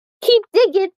keep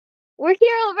digging. We're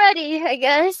here already, I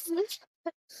guess.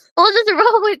 We'll just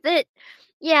roll with it.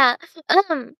 Yeah.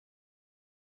 Um.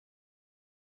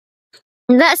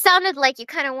 That sounded like you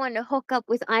kind of wanted to hook up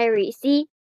with Irie. See,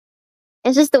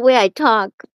 it's just the way I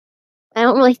talk. I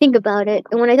don't really think about it,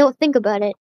 and when I don't think about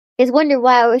it, I just wonder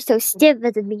why I was so stiff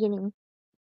at the beginning.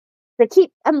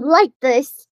 I'm like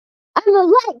this. I'm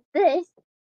like this.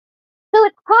 So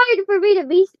it's hard for me to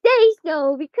be stay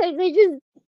so because I just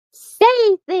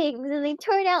say things and they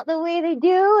turn out the way they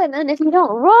do, and then if you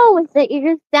don't roll with it, you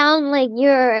just sound like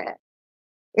you're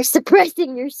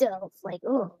suppressing yourself. Like,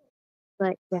 oh,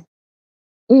 but yeah,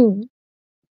 mm,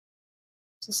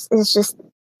 just it's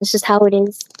just how it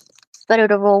is. It's better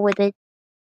to roll with it.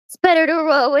 It's better to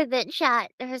roll with it,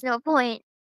 chat. There's no point.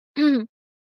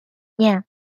 Yeah.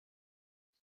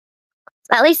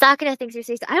 At least Sakura thinks you're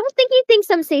say so. I don't think he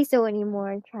thinks I'm say so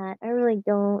anymore, chat. I really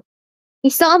don't. He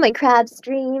saw my crab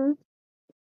stream.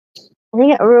 I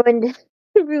think it ruined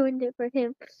ruined it for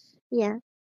him. Yeah.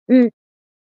 Mm,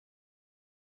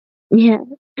 yeah.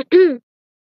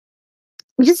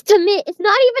 Just commit. It's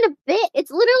not even a bit.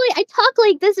 It's literally I talk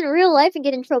like this in real life and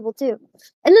get in trouble too.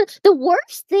 And the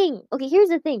worst thing. Okay, here's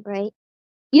the thing, right?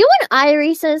 You know when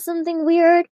Irie says something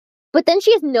weird, but then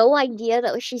she has no idea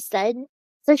that what she said,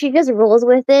 so she just rolls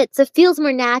with it, so it feels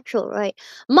more natural, right?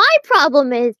 My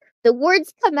problem is the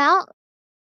words come out,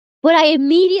 but I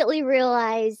immediately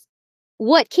realize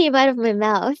what came out of my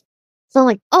mouth. So I'm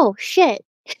like, oh shit.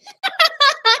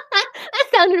 That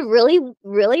sounded really,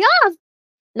 really off.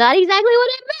 Not exactly what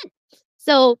I meant.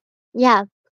 So yeah.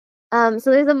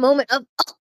 So there's a moment of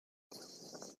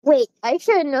wait, I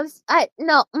shouldn't have I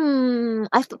no,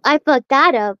 I fucked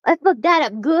that up. I fucked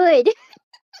that up good.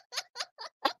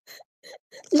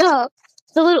 No.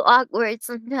 It's a little awkward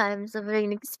sometimes of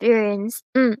an experience.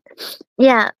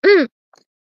 Yeah.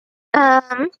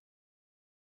 Um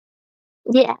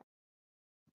yeah.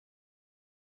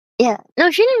 Yeah.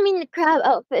 No, she didn't mean the crab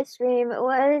outfit stream. It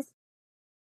was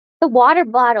the water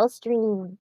bottle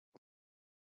stream.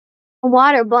 A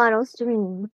water bottle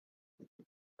stream.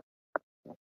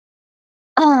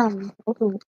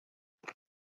 Okay.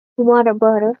 Water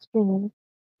bottle stream.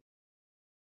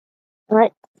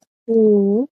 Let's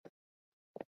see.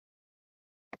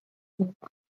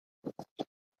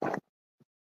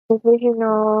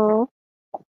 Original.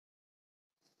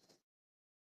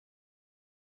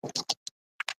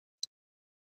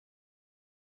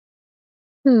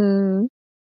 Hmm.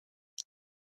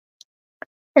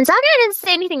 And Sakura didn't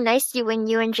say anything nice to you when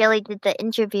you and Jelly did the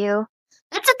interview.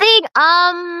 That's the thing.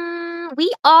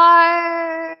 We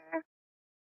are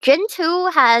Gen 2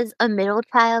 has a middle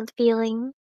child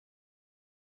feeling.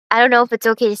 I don't know if it's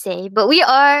okay to say, but we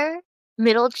are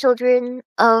middle children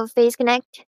of Phase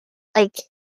Connect. Like,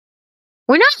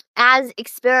 we're not as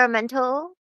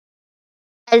experimental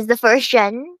as the first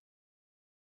gen,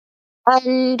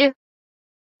 and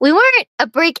we weren't a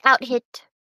breakout hit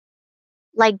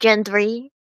like Gen 3.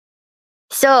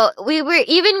 So we were,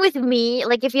 even with me,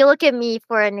 like if you look at me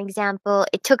for an example,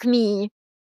 it took me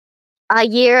a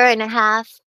year and a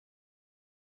half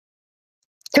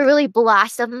to really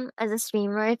blossom as a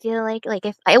streamer. I feel like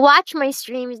if I watch my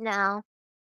streams now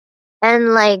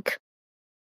and like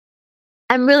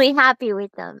I'm really happy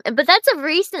with them. But that's a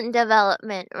recent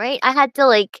development, right? I had to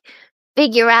like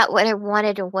figure out what I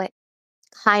wanted and what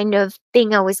kind of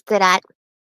thing I was good at.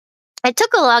 It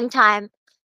took a long time,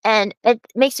 and it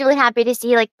makes me really happy to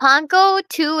see like Ponko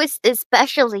too is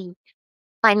especially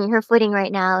finding her footing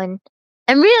right now, and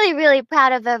I'm really, really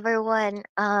proud of everyone.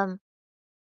 But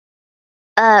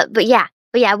yeah,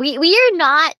 we are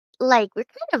not like we're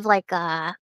kind of like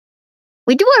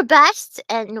we do our best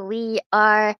and we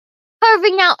are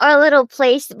carving out our little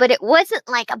place, but it wasn't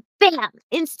like a bam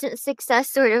instant success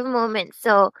sort of moment.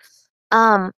 So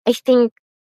I think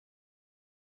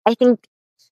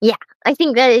yeah, I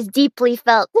think that is deeply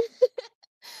felt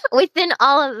within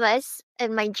all of us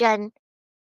in my gen.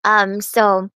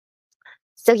 So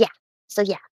so yeah. So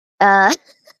yeah. Uh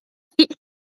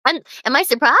am I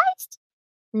surprised?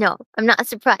 No, I'm not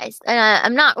surprised.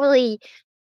 I'm not really.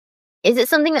 Is it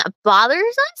something that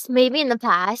bothers us? Maybe in the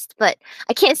past, but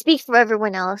I can't speak for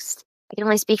everyone else. I can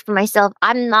only speak for myself.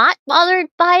 I'm not bothered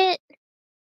by it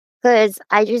because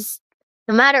I just,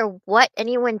 no matter what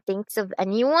anyone thinks of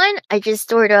anyone, I just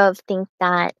sort of think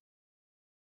that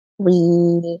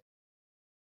we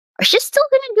are just still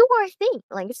gonna do our thing.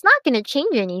 Like, it's not gonna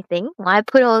change anything. Why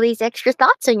put all these extra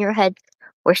thoughts in your head?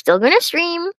 We're still gonna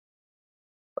stream.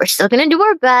 We're still gonna do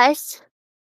our best.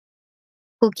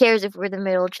 Who cares if we're the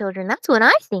middle children? That's what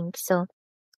I think. So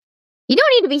you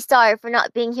don't need to be sorry for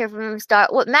not being here from the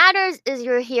start. What matters is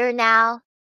you're here now.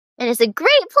 And it's a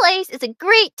great place. It's a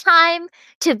great time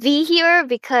to be here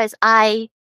because and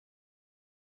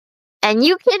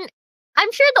you can,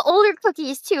 I'm sure the older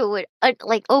cookies too would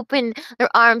like open their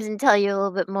arms and tell you a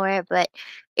little bit more, but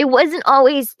it wasn't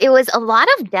always, it was a lot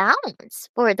of downs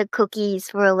for the cookies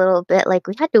for a little bit. Like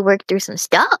we had to work through some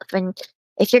stuff. And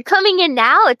if you're coming in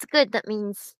now, it's good. That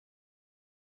means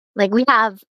like we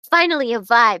have finally a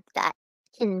vibe that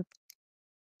can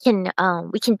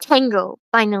we can tango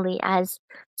finally as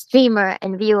streamer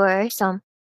and viewer. So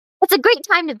it's a great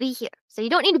time to be here. So you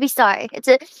don't need to be sorry. It's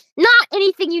a not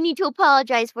anything you need to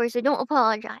apologize for. So don't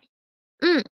apologize.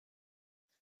 Mm,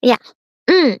 yeah.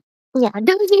 Mm, yeah.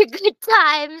 Those are good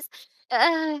times.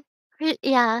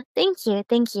 Yeah. Thank you.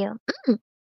 Thank you. Mm.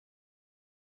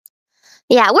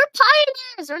 Yeah, we're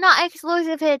pioneers. We're not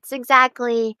explosive hits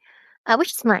exactly.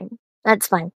 Which is fine. That's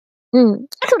fine.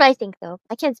 That's what I think, though.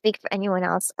 I can't speak for anyone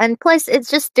else. And plus, it's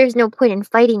just there's no point in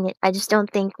fighting it. I just don't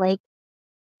think like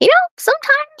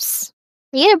sometimes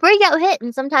you get a breakout hit,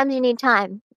 and sometimes you need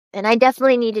time. And I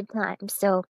definitely needed time.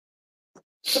 So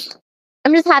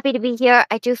I'm just happy to be here.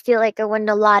 I do feel like I won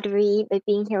the lottery by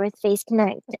being here with Face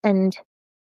Connect, and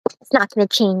it's not going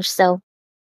to change. So,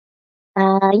 yeah,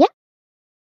 I'm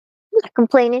not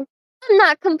complaining. I'm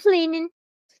not complaining.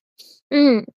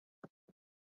 Mm.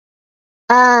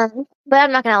 But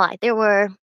I'm not gonna lie, there were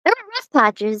rough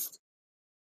patches.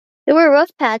 There were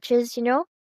rough patches, you know.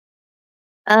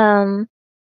 Um,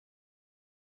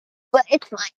 but it's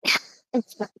fine.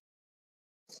 It's fine.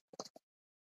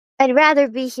 I'd rather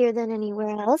be here than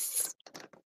anywhere else.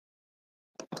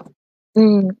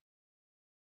 Mm.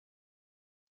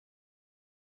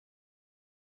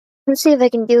 Let's see if I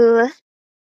can do.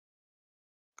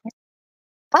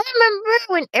 I remember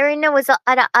when Erina was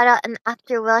Ara Ara, and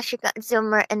after a while she got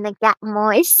Zoomer and the Gat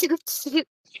Moy. So cute.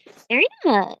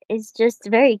 Erina is just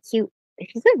very cute.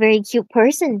 She's a very cute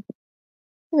person.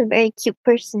 She's a very cute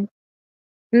person.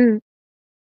 Mm.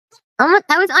 I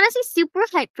was honestly super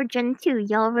hyped for Gen 2.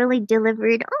 Y'all really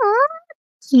delivered. Oh,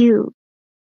 cute.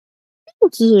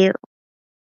 Thank you.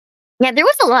 Yeah, there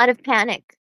was a lot of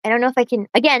panic. I don't know if I can,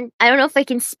 again, I don't know if I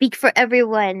can speak for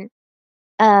everyone.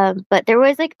 But there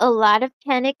was like a lot of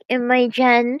panic in my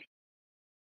gen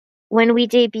when we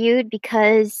debuted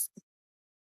because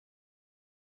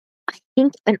I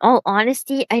think, in all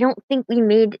honesty, I don't think we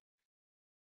made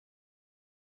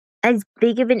as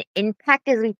big of an impact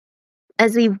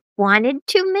as we wanted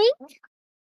to make.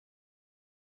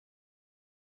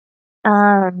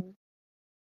 Um,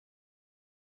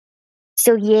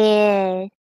 so yeah,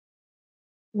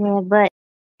 yeah, but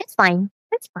it's fine.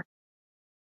 It's fine.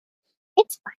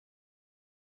 It's fine.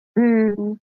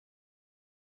 Mm,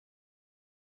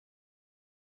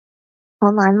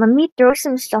 hold on, let me throw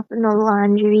some stuff in the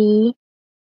laundry.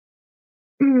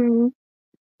 Mm,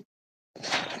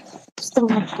 just a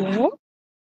little bit.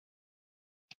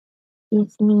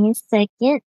 Give me a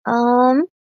second.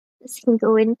 This can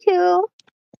go in too.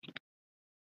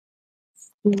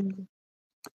 Mm.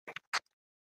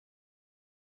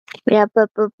 Yeah,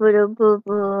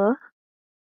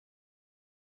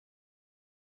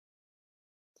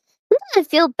 I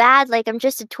feel bad like I'm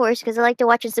just a tourist because I like to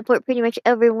watch and support pretty much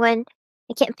everyone.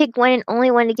 I can't pick one and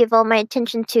only one to give all my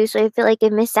attention to, so I feel like I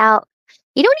miss out.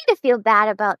 You don't need to feel bad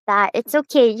about that. It's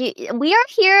okay. We are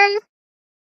here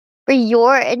for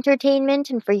your entertainment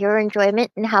and for your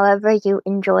enjoyment and however you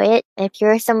enjoy it. If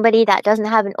you're somebody that doesn't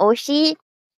have an Oshi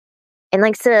and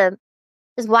likes to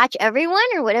just watch everyone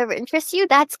or whatever interests you,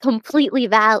 that's completely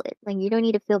valid. Like, you don't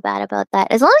need to feel bad about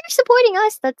that. As long as you're supporting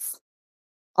us, that's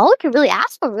all we can really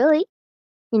ask for, really.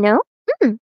 You know?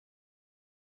 Hmm.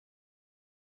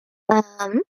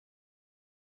 Um,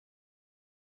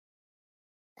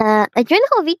 I joined the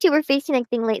whole VTuber facing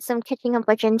thing late, so I'm catching up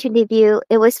on Gen 2 debut.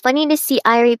 It was funny to see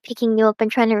Irie picking you up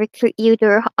and trying to recruit you to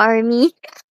her army.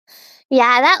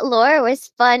 Yeah, that lore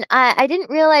was fun. I didn't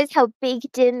realize how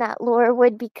baked in that lore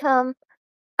would become.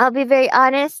 I'll be very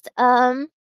honest. I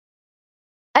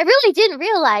really didn't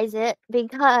realize it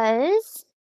because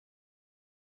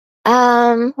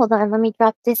hold on, let me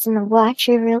drop this in the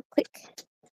washer real quick.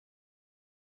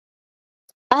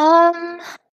 Um,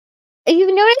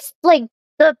 you noticed like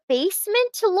the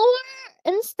basement lore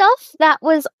and stuff that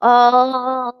was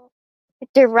all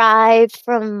derived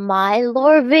from my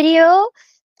lore video,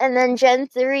 and then Gen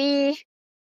 3,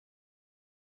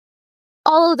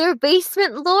 all of their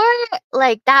basement lore,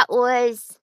 like that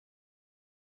was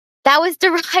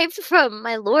derived from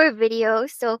my lore video.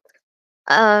 So,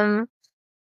 I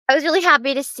was really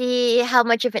happy to see how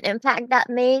much of an impact that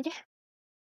made.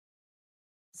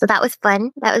 So that was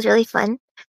fun. That was really fun.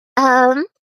 Um,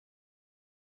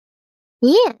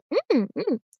 yeah. Mm,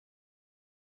 mm.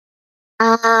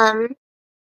 Um,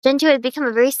 Gen 2 has become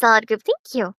a very solid group.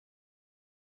 Thank you.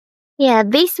 Yeah,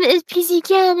 basement is PC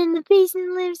canon. The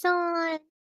basement lives on.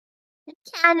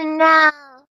 It's canon now.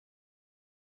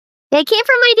 Yeah, it came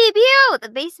from my debut. The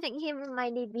basement came from my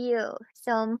debut.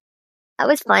 So that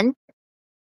was fun.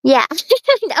 Yeah,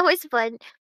 that was fun.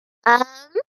 Um,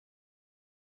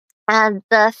 and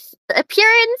the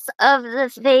appearance of the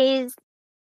phase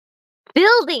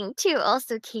building too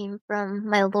also came from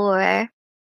my lore.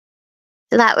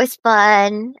 So that was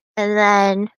fun. And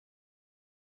then,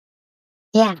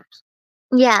 yeah,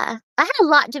 yeah, I had a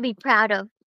lot to be proud of,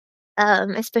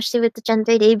 especially with the Gen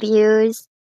 3 debuts.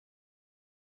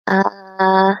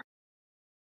 Uh,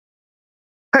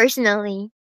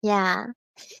 personally, yeah.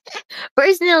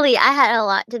 Personally, I had a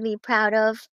lot to be proud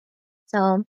of. So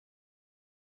I'm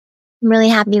really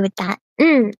happy with that.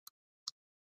 Mm,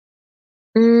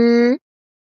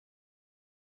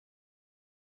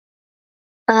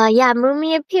 yeah,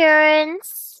 Moomy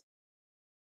appearance.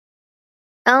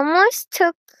 Almost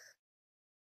took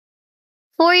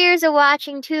 4 years of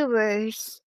watching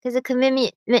tubers. Because of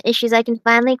commitment issues, I can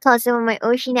finally call some of my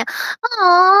Oshi now.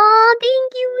 Aw,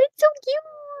 thank you. It's so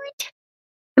cute.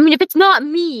 I mean, if it's not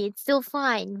me, it's still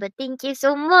fine. But thank you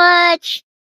so much.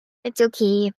 It's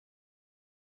okay.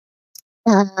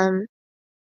 Um,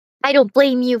 I don't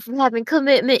blame you for having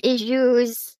commitment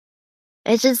issues.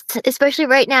 It's just, especially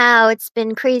right now, it's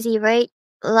been crazy, right?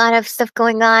 A lot of stuff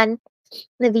going on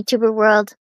in the VTuber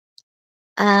world.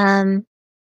 Um,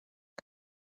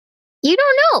 you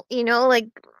don't know, like,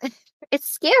 it's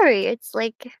scary. It's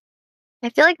like, I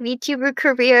feel like VTuber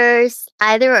careers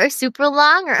either are super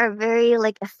long or are very,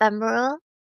 like, ephemeral.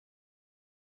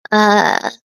 Uh,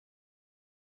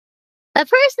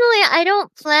 personally, I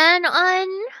don't plan on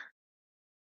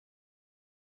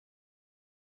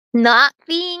not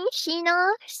being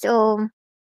Sheena, so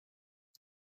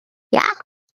yeah,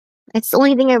 it's the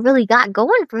only thing I really got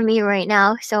going for me right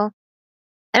now, so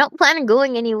I don't plan on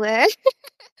going anywhere.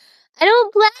 I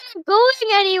don't plan on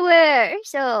going anywhere,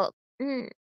 so,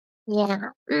 yeah,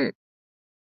 I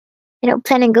don't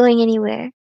plan on going anywhere.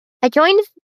 I joined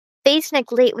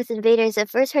FaceNet late with Invaders. I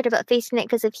first heard about FaceNet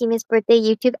because of Hime's birthday.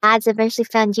 YouTube ads eventually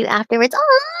found you afterwards.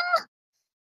 Oh,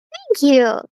 thank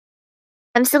you.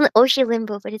 I'm still in Oshi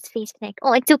Limbo, but it's FaceNet.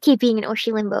 Oh, it's okay being in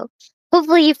Oshi Limbo.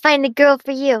 Hopefully you find the girl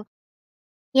for you.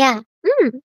 Yeah.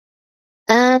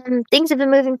 Things have been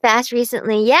moving fast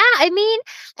recently. Yeah, I mean,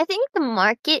 I think the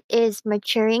market is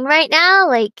maturing right now.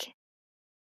 Like,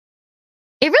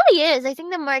 it really is. I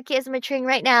think the market is maturing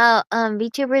right now.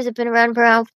 VTubers have been around for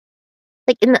around,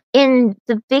 like, in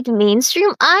the big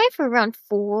mainstream eye for around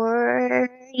 4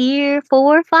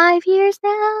 or 5 years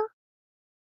now.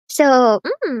 So,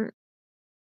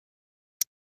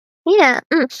 yeah,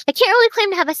 I can't really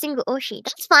claim to have a single Oshi.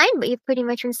 That's fine, but you've pretty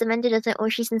much been cemented as an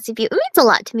Oshi since debut. It means a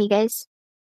lot to me, guys.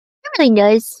 It really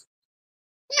does.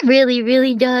 It really,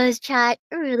 really does, chat.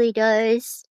 It really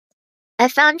does. I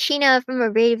found Sheena from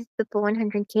a raid of Pippa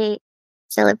 100k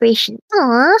celebration.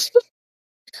 Aww.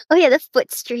 Oh yeah, the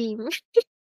foot stream.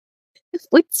 The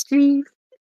foot stream.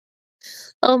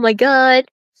 Oh my god.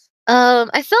 I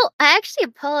actually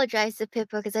apologized to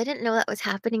Pippa because I didn't know that was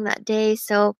happening that day,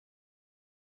 so,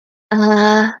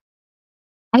 uh,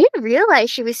 I didn't realize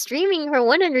she was streaming her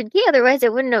 100k, otherwise I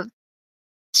wouldn't have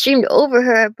streamed over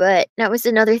her, but that was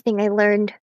another thing I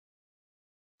learned,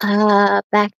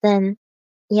 back then.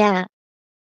 Yeah.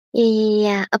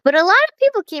 Yeah. But a lot of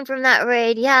people came from that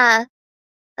raid, yeah.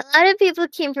 A lot of people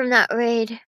came from that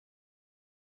raid.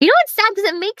 You know what's sad?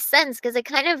 Because it makes sense, because I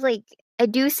kind of, like, I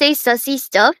do say sussy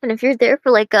stuff, and if you're there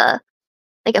for, like a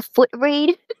foot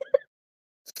raid,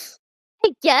 I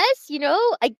guess,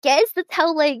 I guess that's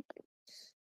how, like,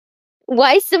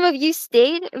 why some of you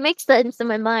stayed. It makes sense in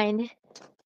my mind.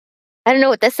 I don't know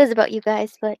what that says about you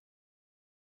guys, but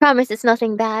promise it's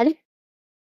nothing bad. It's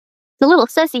a little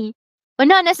sussy, but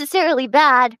not necessarily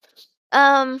bad.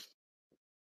 Um,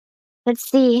 let's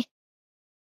see.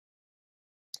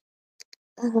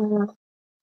 Uh,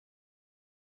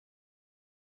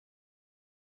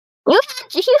 you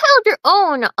held your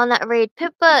own on that raid.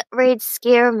 Pippa raids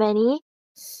scare many.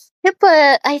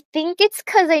 Pippa, I think it's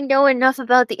because I know enough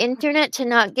about the internet to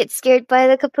not get scared by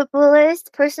the Kapippa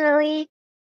list, personally.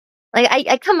 Like,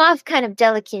 I come off kind of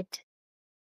delicate.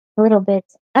 A little bit.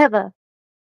 I have how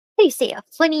do you say, a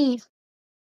funny,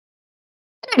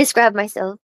 how do I describe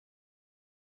myself?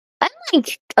 I'm,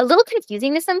 like, a little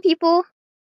confusing to some people.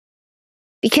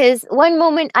 Because one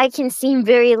moment I can seem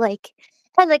very, like,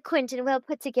 eloquent and well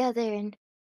put together, and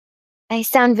I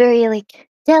sound very, like,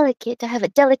 delicate. I have a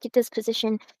delicate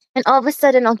disposition. And all of a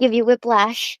sudden I'll give you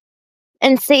whiplash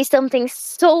and say something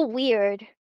so weird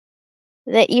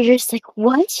that you're just like,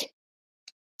 what?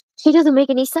 She doesn't make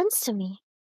any sense to me.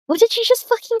 What did she just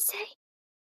fucking say?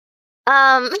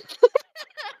 Um,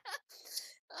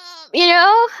 you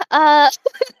know, uh,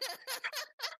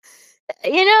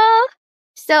 you know,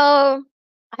 so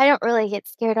I don't really get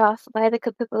scared off by the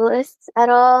capitalists at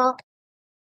all.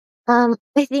 I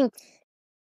think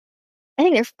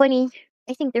they're funny.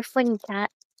 I think they're funny,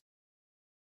 cat.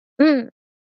 Mm.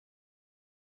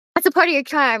 That's a part of your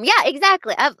charm. Yeah,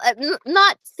 exactly. I'm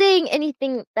not saying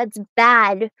anything that's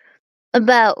bad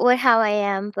about what how I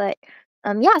am, but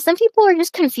yeah, some people are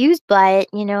just confused by it,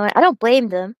 you know. I don't blame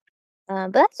them.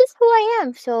 But that's just who I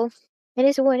am, so it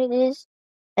is what it is.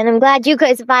 And I'm glad you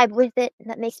guys vibe with it.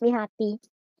 That makes me happy.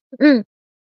 Mm.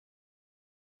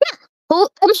 I'm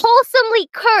wholesomely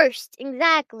cursed.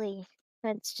 Exactly.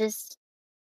 That's just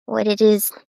what it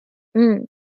is. Mm.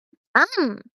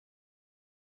 Um,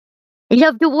 I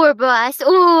love the war boss.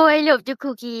 Oh, I love the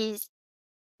cookies.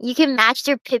 You can match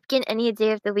their pipkin any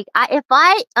day of the week. If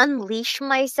I unleash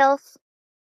myself,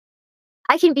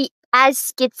 I can be as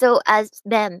schizo as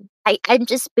them. I'm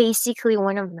just basically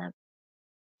one of them.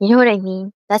 You know what I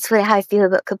mean? That's how I feel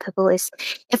about Capipolis.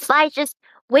 If I just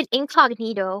went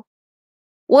incognito,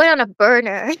 went on a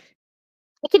burner,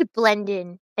 I could blend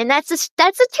in. And that's a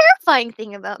terrifying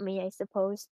thing about me, I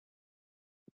suppose.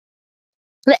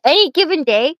 But any given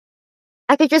day,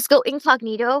 I could just go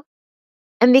incognito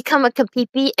and become a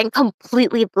Capipi and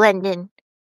completely blend in.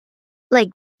 Like,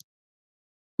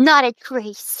 not a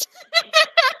trace.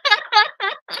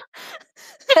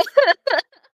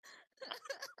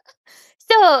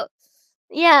 So,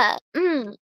 yeah.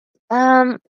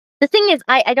 Um, the thing is,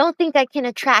 I don't think I can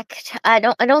attract. I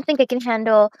don't think I can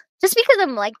handle. Just because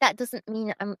I'm like that doesn't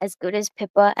mean I'm as good as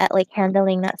Pippa at like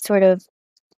handling that sort of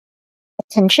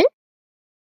attention.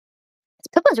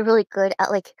 Pippa's really good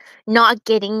at like not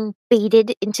getting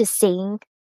baited into saying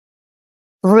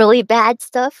really bad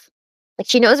stuff. Like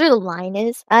she knows where the line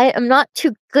is. I am not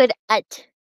too good at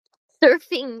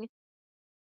surfing,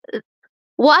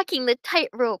 walking the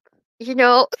tightrope. You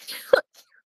know,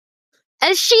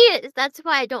 as she is. That's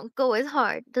why I don't go as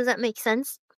hard. Does that make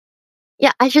sense?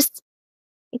 Yeah, I just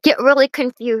get really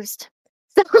confused.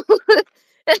 So,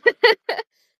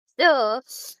 so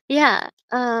yeah.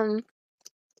 Um,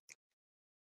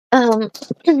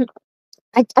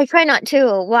 I try not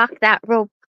to walk that rope.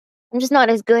 I'm just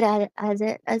not as good at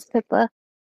it as Pippa.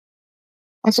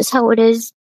 That's just how it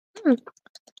is. Hmm.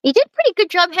 You did pretty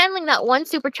good job handling that one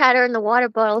super chatter in the water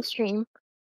bottle stream.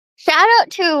 Shout out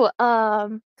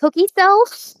to Cookie Cell.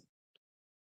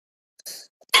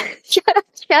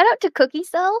 Shout out to Cookie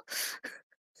Cell.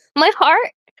 My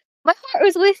heart, my heart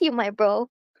was with you, my bro.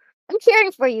 I'm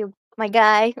cheering for you, my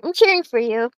guy. I'm cheering for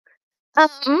you.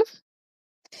 Um,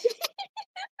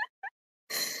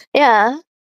 yeah,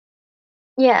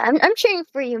 yeah. I'm cheering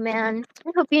for you, man.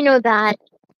 I hope you know that.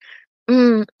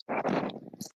 Mm.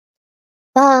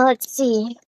 Let's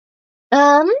see.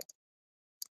 Um,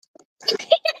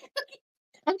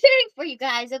 I'm cheering for you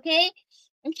guys. Okay,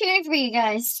 I'm cheering for you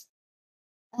guys.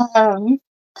 Um,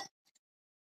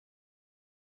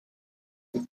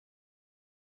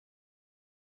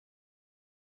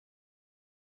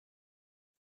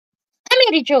 I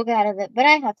made a joke out of it, but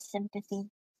I have sympathy.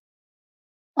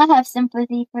 I have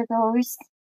sympathy for those.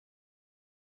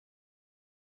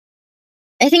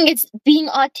 I think it's being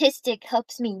autistic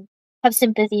helps me have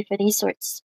sympathy for these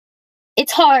sorts.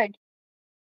 It's hard.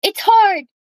 It's hard.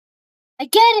 I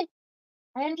get it.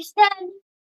 I understand.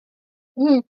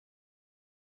 Mm.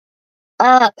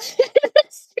 Uh,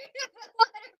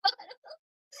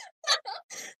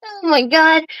 oh my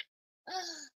god.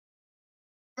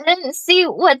 I didn't see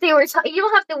what they were talking. You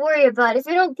don't have to worry about it. If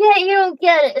you don't get it, you don't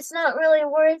get it. It's not really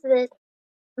worth it.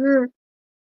 Mm.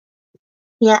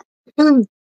 Yeah. Mm.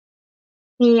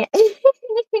 Yeah. I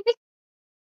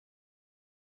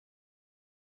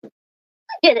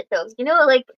get it though. You know,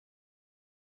 like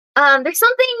there's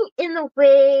something in the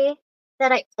way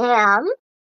that I am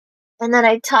and that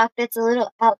I talk that's a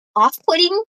little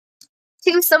off-putting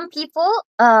to some people.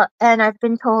 And I've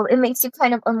been told it makes you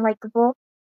kind of unlikable.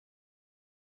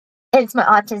 And it's my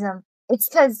autism. It's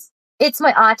because it's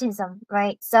my autism,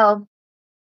 right? So,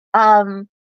 um,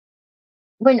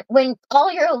 when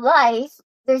all your life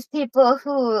there's people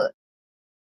who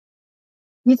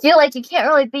you feel like you can't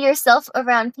really be yourself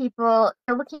around people,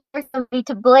 you're looking for somebody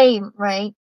to blame,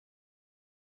 right?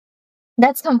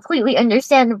 That's completely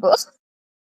understandable.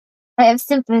 I have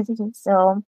sympathy,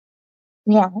 so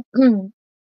yeah. Mm.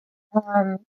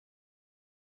 Um,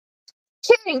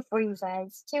 cheering for you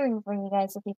guys. Cheering for you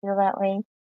guys if you feel that way.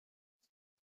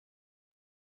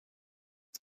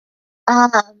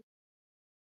 Um,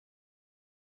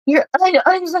 you're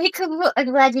unlikable.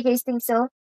 I'm glad you guys think so.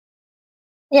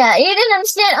 Yeah, you didn't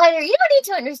understand either. You don't need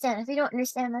to understand. If you don't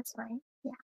understand, that's fine.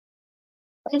 Yeah.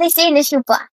 What did they say in the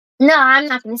Shupa? No, I'm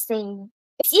not gonna say.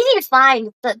 It's easy to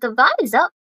find. The vibe is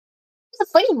up. It's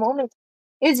a funny moment.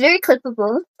 It was very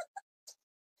clippable.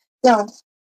 So,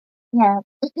 yeah.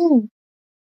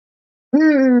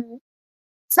 Mm,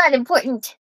 it's not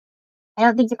important. I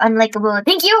don't think you're unlikable.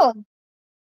 Thank you.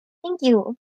 Thank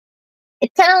you.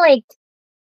 It's kind of like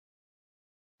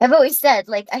I've always said.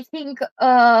 Like I think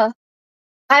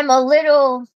I'm a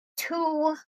little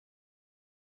too.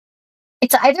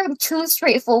 It's either I'm too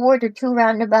straightforward or too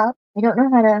roundabout. I don't know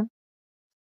how to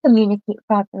communicate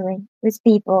properly with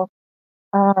people.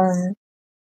 Um,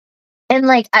 and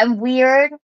like I'm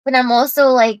weird, but I'm also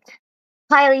like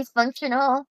highly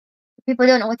functional. People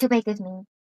don't know what to make of me.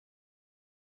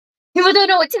 People don't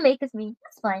know what to make of me.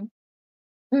 That's fine.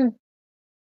 Mm,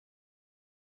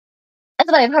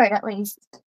 that's what I've heard, at least.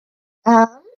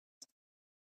 Um,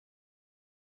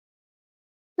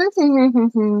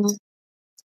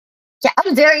 yeah,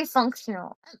 I'm very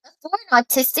functional. For an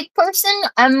autistic person,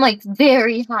 I'm like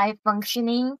very high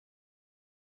functioning.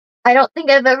 I don't think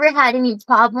I've ever had any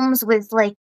problems with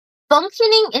like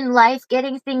functioning in life,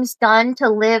 getting things done to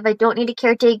live. I don't need a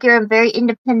caretaker. I'm very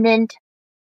independent.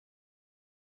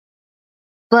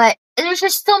 But there's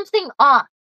just something off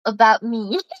about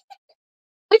me,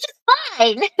 which is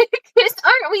fine, because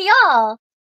aren't we all?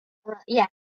 Yeah,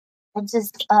 I'm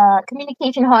just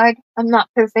communication hard. I'm not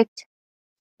perfect.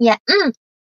 Yeah.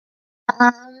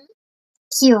 Um,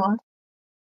 cute.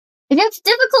 If you have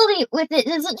difficulty with it,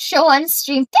 doesn't show on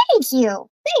stream. Thank you.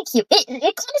 Thank you.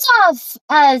 It comes off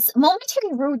as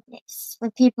momentary rudeness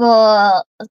with people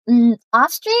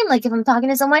off stream. Like if I'm talking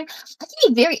to someone, I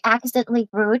can be very accidentally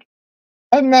rude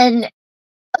and then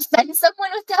offend someone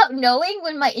without knowing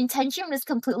when my intention was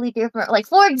completely different. Like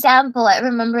for example, I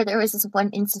remember there was this one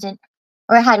incident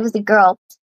where I had with a girl,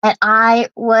 and I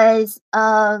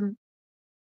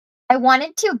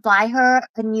wanted to buy her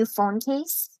a new phone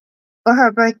case for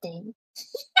her birthday.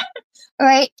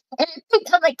 Right? And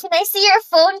I'm like, "Can I see your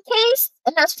phone case?"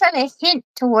 And I was trying to hint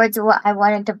towards what I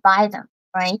wanted to buy them,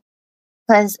 right?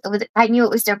 Because I knew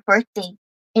it was their birthday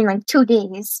in like 2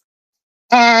 days.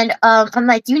 And I'm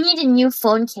like, "You need a new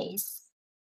phone case."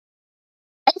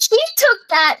 And she took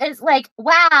that as like,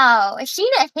 "Wow,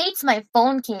 Sheena hates my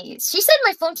phone case." She said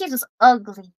my phone case was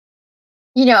ugly.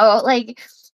 You know, like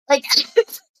like,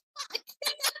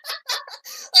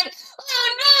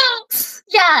 oh no!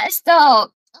 Yeah, so a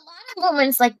lot of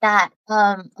moments like that.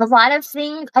 A lot of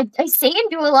things I say and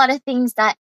do a lot of things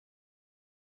that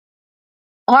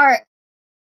are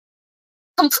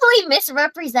completely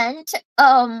misrepresent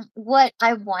what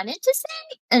I wanted to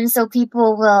say. And so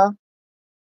people will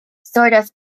sort of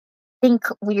think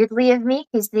weirdly of me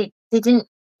because they didn't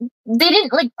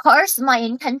like parse my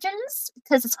intentions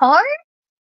because it's hard.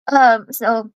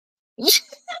 So I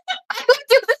would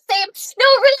do the same. No,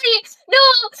 really, no.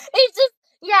 It's just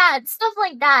yeah, stuff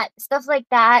like that. Stuff like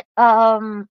that.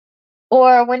 Or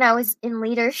when I was in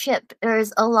leadership,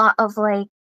 there's a lot of like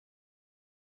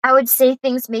I would say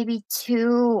things maybe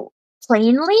too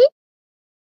plainly,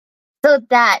 so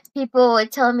that people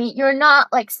would tell me you're not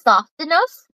like soft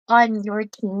enough on your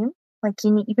team. Like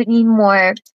you need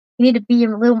more. You need to be a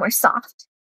little more soft.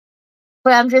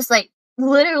 But I'm just like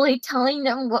literally telling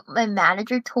them what my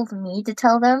manager told me to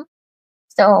tell them.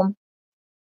 So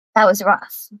that was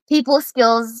rough. People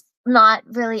skills not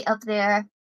really up there.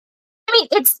 I mean,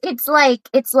 it's like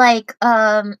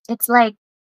how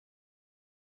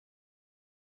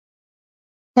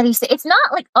do you say? It's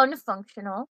not like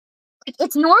unfunctional. Like,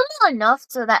 it's normal enough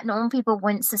so that normal people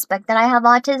wouldn't suspect that I have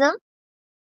autism,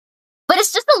 but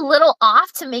it's just a little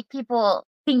off to make people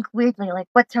think weirdly. Like,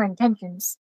 what's her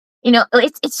intentions? You know,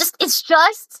 it's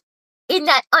just in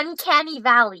that uncanny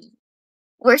valley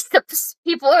where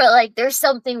people are like, there's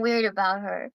something weird about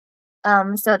her.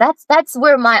 So that's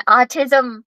where my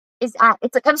autism is at.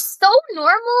 It's like I'm so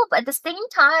normal, but at the same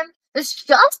time, there's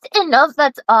just enough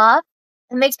that's off.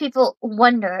 It makes people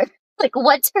wonder, like,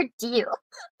 what's her deal?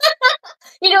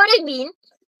 You know what I mean?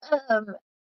 Um,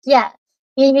 yeah,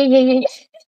 yeah.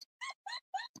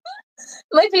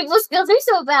 My people skills are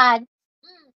so bad.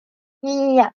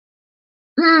 Yeah.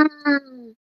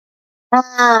 Mm,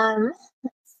 let's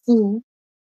see.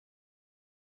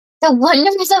 The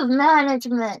wonders of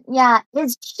management. Yeah,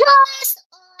 it's just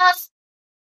off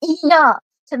enough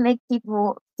to make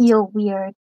people feel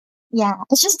weird. Yeah,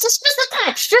 it's just a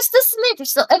touch, just a smidge.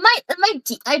 So I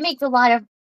make a lot of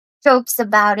jokes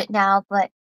about it now,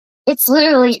 but it's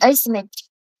literally a smidge.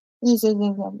 Yeah.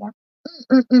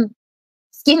 Mm-mm.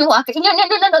 Skinwalker.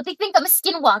 No. They think I'm a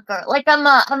skinwalker. Like I'm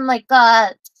like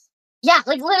yeah,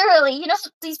 like literally. You know, how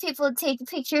these people take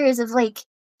pictures of like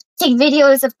take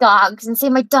videos of dogs and say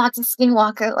my dog's a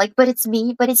skinwalker. Like, but it's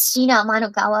me. But it's Shiina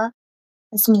Amanogawa.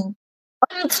 It's me.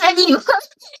 Uncanny.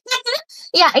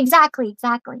 Yeah, exactly.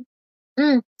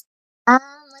 Mm.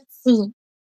 Let's see.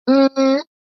 Mm,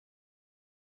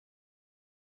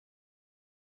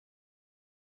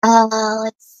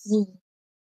 Let's see.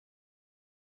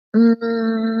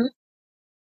 Mm,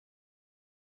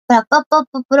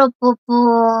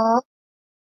 Ba-ba-ba-ba-ba-ba-ba.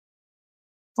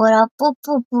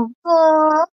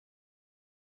 Ba-da-ba-ba-ba-ba.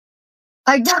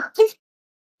 Our dog.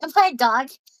 Am I a dog?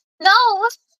 No,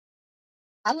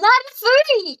 I'm not a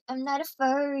furry. I'm not a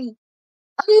furry.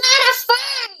 I'm not a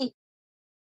furry.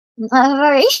 I'm not a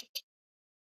furry.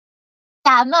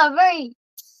 Yeah, I'm not a furry.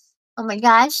 Oh my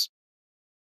gosh.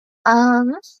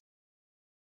 Um,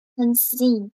 let's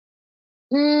see.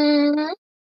 Mm,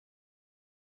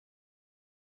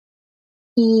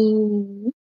 hmm.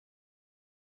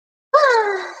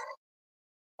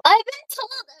 I've been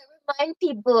told I remind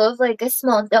people of like a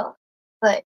small dog,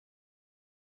 but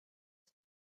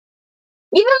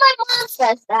even my mom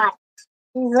says that.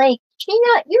 She's like,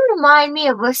 Sheena, you remind me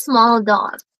of a small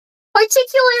dog.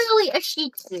 Particularly a Shih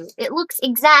Tzu. It looks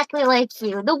exactly like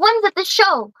you. The ones at the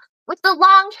show with the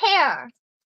long hair.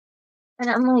 And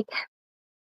I'm like,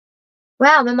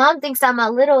 wow, my mom thinks I'm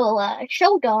a little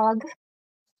show dog.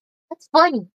 That's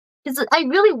funny. Because I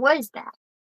really was that.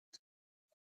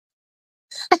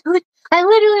 I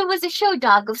literally was a show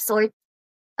dog of sorts.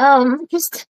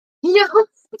 Just, you know,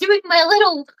 doing my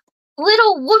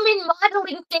little woman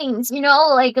modeling things,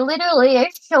 like literally a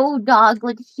show dog,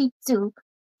 like a Shih Tzu.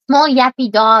 Small yappy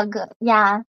dog.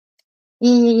 Yeah.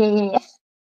 Yeah.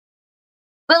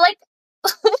 But like,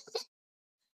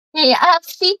 yeah, I have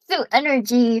Shih Tzu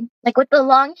energy, like with the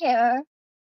long hair.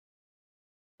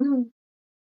 Mm,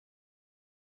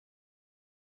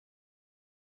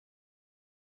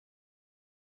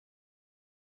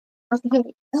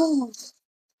 okay. Oh,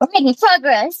 we're making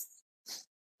progress.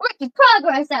 We're making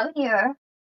progress out here.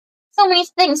 So many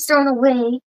things thrown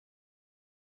away.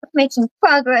 We're making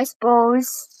progress,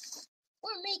 bros.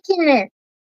 We're making it.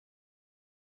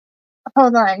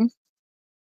 Hold on.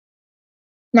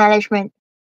 Management.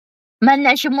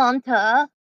 Management.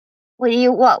 What do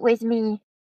you want with me?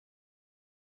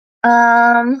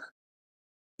 Um,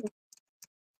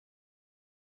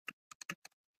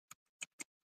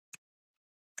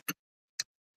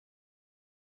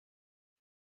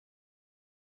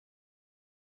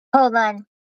 hold on.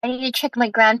 I need to check my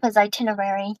grandpa's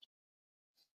itinerary.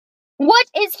 What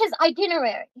is his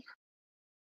itinerary?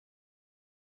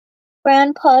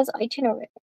 Grandpa's itinerary.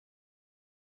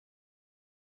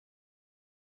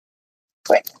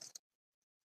 Wait.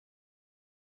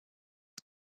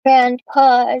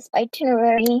 Grandpa's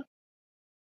itinerary.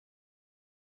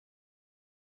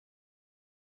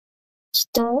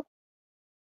 Still,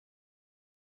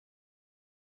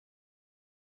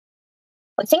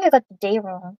 I think I got the day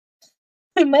wrong.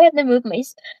 I might have to move my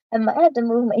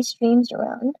streams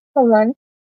around. Hold on.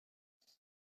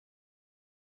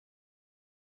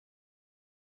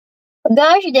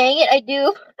 Gosh dang it, I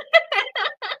do.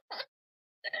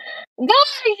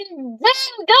 Gosh dang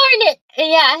darn it.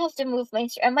 Yeah, I have to move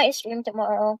I might stream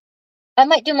tomorrow. I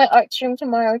might do my art stream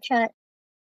tomorrow, chat.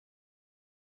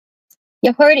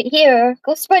 You heard it here.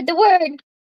 Go spread the word.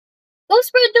 Go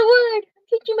spread the word. I'm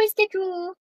changing my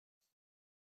schedule.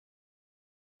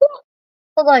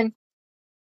 Hold on.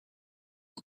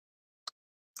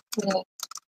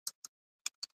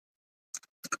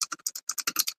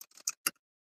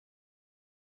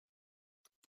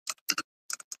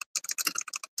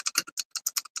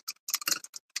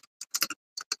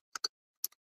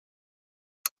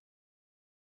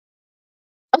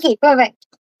 Okay, perfect.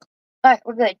 Alright,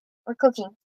 we're good. We're cooking.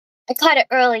 I caught it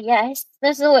early, yes.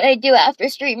 This is what I do after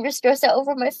stream, just stress out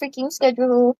over my freaking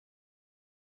schedule.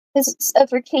 Because it's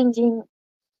ever changing.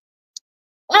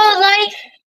 Oh, life!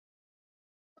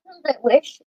 I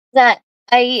wish that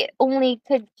I only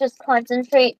could just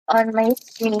concentrate on my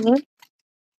streaming.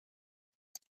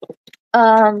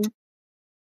 Um,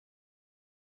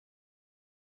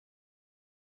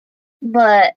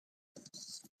 but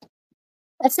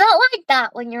it's not like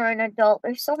that when you're an adult.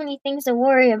 There's so many things to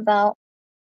worry about.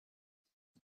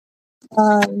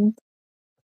 Um,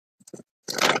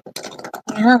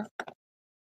 yeah.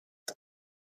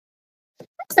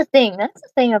 That's the thing. That's the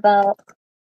thing about.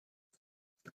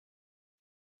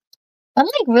 I'm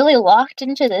like really locked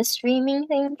into this streaming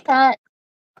thing, chat.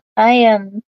 I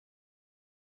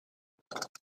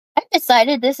I've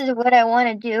decided this is what I want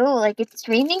to do. Like it's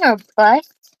streaming or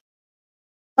bust,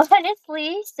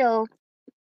 honestly. So,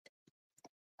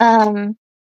 um,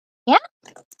 yeah.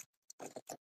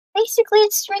 Basically,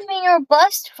 it's streaming or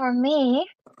bust for me.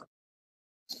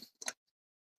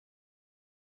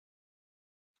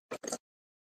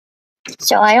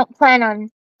 So I don't plan on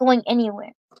going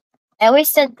anywhere. I always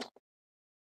said,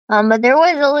 but there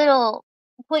was a little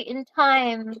point in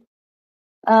time,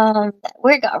 that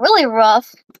where it got really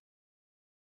rough.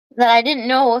 that I didn't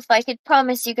know if I could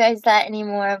promise you guys that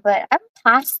anymore, but I'm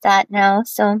past that now,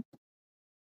 so things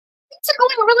are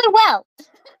going really well.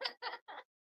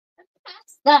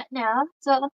 Past that now,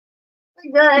 so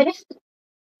we're good.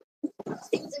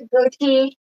 Things are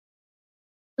goatee.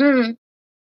 Mm.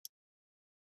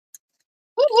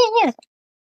 Yeah, yeah,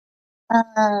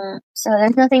 yeah. So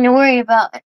there's nothing to worry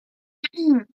about.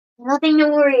 Nothing to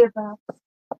worry about.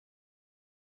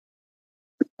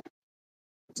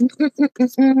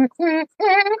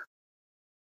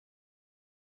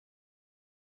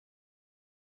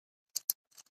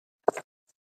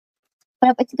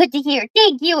 But it's good to hear.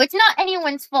 Thank you. It's not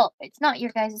anyone's fault. It's not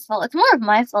your guys' fault. It's more of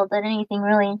my fault than anything,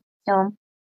 really. So,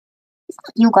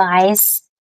 you guys.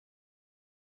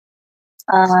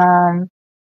 I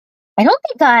don't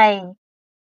think I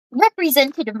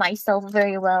represented myself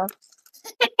very well.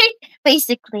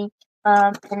 Basically.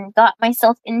 And got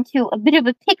myself into a bit of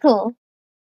a pickle.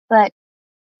 But,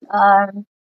 we're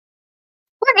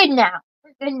good now.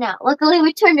 We're good now. Luckily,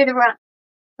 we turned it around.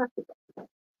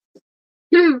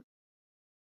 Hmm.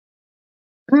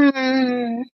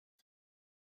 Hmm.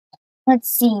 Let's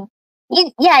see.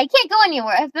 Yeah, I can't go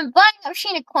anywhere. I've been buying up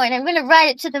Shiina coin. I'm gonna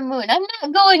ride it to the moon. I'm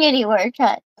not going anywhere,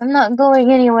 chat. I'm not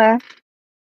going anywhere.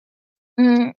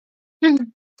 Mm.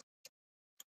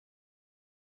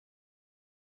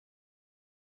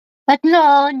 But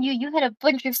no, you had a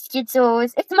bunch of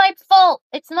schizos. It's my fault.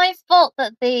 It's my fault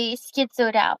that they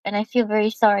schizoed out, and I feel very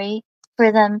sorry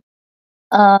for them.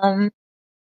 Um,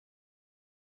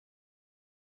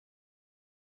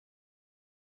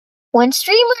 when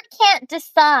streamer can't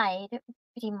decide,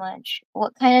 pretty much,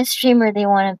 what kind of streamer they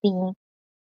want to be,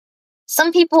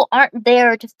 some people aren't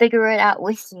there to figure it out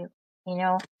with you, you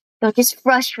know? They'll just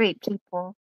frustrate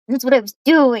people. That's what I was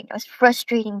doing. I was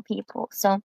frustrating people.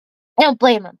 So I don't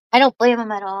blame them. I don't blame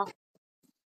them at all.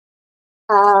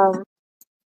 Um,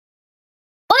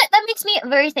 but that makes me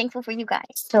very thankful for you guys.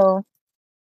 So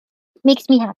makes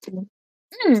me happy.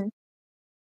 Hmm.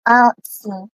 Let's see.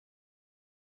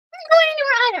 I'm going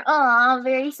anywhere. I don't. Oh,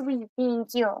 very sweet.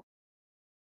 Thank you.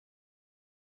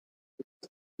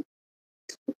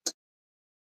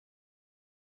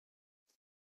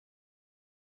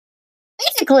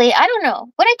 Basically, I don't know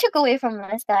what I took away from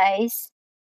this, guys.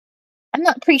 I'm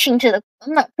not preaching to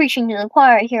the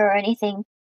choir here or anything.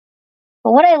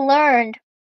 But what I learned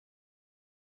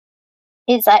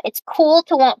is that it's cool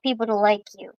to want people to like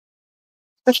you.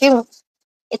 For sure.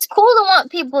 It's cool to want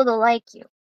people to like you.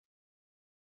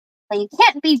 But you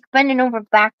can't be bending over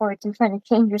backwards and trying to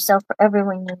change yourself for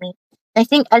everyone you meet. I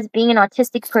think as being an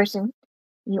autistic person,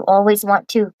 you always want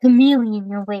to chameleon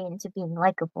your way into being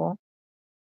likable.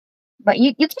 But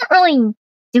you can't really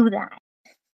do that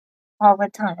all the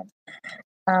time.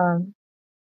 Um,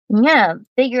 yeah,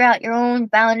 figure out your own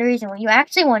boundaries and what you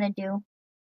actually want to do.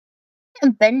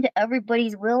 And bend to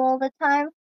everybody's will all the time.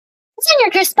 Then you're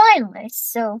just spineless,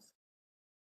 so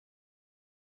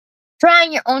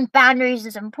trying your own boundaries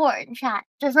is important, chat.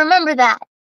 Just remember that.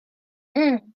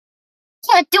 Mm.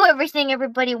 Can't do everything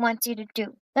everybody wants you to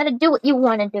do. Gotta do what you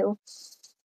want to do.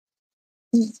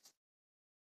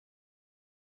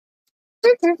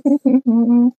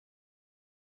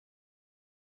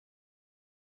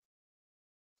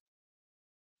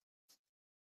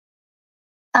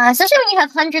 Especially when you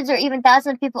have hundreds or even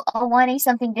thousands of people all wanting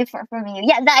something different from you.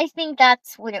 Yeah, I think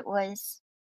that's what it was.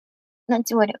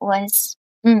 That's what it was.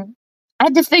 Mm. I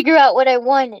had to figure out what I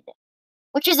wanted,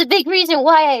 which is a big reason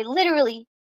why I literally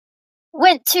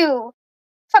went to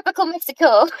tropical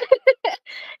Mexico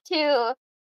to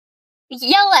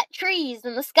yell at trees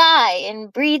in the sky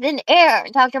and breathe in air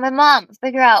and talk to my mom and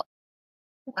figure out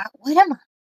what am I?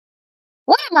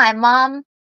 What am I, mom?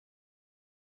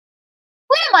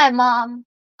 What am I, mom?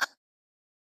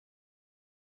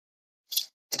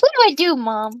 What do I do,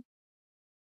 mom?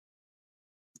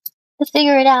 To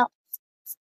figure it out.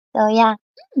 So yeah.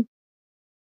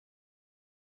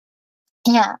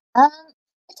 Yeah.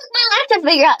 It took my life to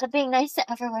figure out that being nice to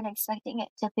everyone expecting it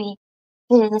to be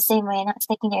treated the same way and not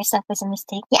sticking to yourself was a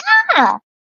mistake. Yeah.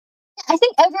 I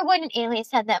think everyone in Alias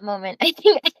had that moment. I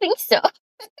think so.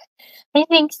 I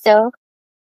think so.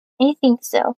 I think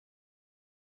so.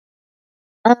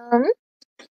 Um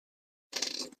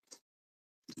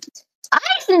I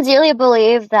sincerely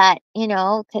believe that,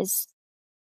 because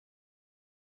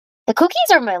the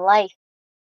cookies are my life.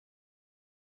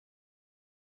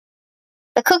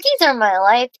 The cookies are my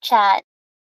life, chat.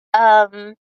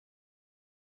 Um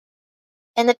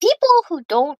and the people who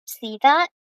don't see that,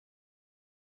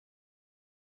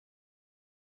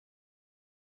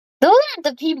 those are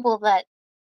the people that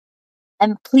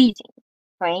I'm pleasing,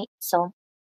 right? So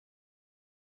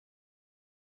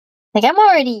Like I'm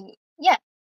already, yeah,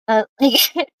 like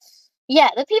yeah,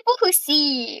 the people who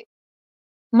see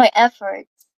my efforts,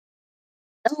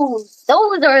 those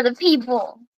are the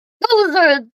people. Those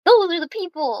are the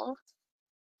people.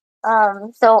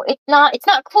 So it's not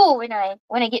cool when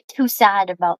I get too sad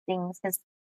about things because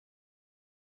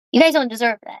you guys don't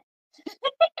deserve that.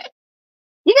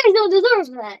 You guys don't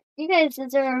deserve that. You guys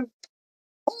deserve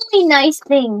only nice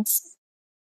things.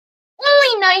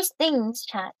 Only nice things,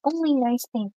 chat. Only nice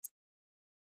things.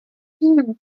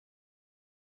 Hmm.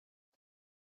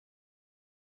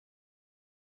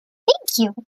 Thank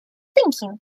you. Thank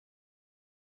you.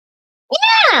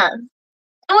 Yeah.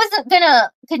 I wasn't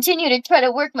gonna continue to try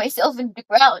to work myself into the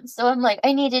ground, so I'm like,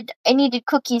 I needed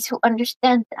cookies who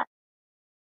understand that.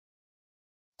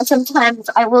 And sometimes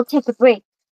I will take a break,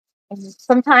 and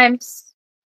sometimes,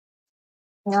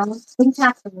 things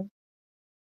happen.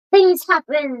 Things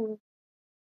happen.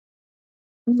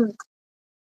 Mhm.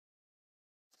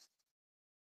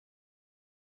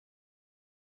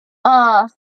 Uh,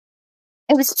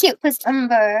 it was cute because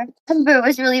Ember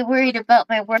was really worried about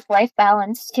my work-life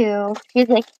balance too. She's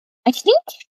like, I think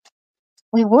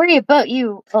we worry about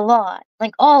you a lot,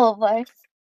 like all of us.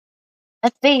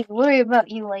 At Faith worry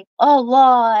about you like a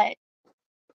lot.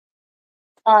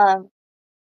 Um,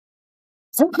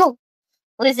 so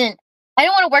listen, I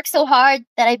don't want to work so hard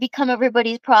that I become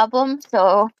everybody's problem.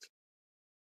 So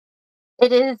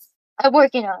it is. I'm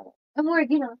working on it. I'm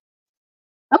working on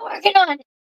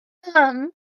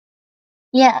it.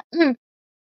 Yeah. Thank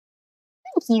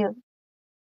you.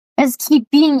 Just keep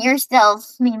being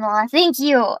yourself, Mima. Thank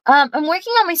you. I'm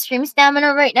working on my stream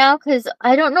stamina right now because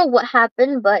I don't know what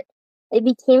happened, but I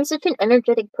became such an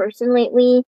energetic person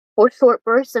lately for short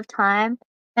bursts of time.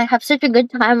 I have such a good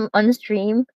time on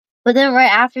stream, but then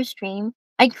right after stream,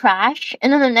 I crash,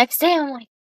 and then the next day I'm like,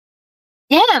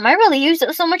 damn, I really used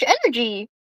up so much energy.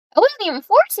 I wasn't even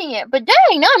forcing it, but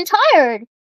dang, now I'm tired.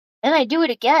 And I do it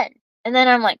again, and then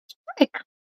I'm like, frick, I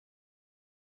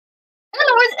don't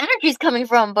know where this energy's coming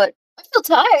from, but I feel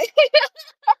tired.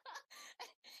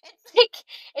 It's like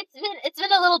it's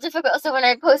been a little difficult. So when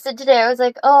I posted today, I was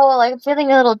like, oh, like I'm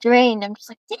feeling a little drained. I'm just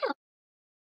like, damn,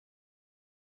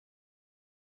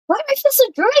 why do I feel so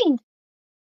drained?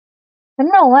 I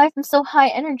don't know why I'm so high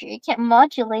energy. I can't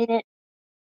modulate it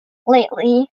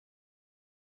lately.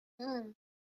 Mm,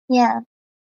 yeah.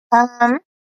 Um,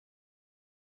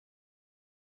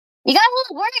 you got a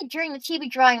little worried during the TV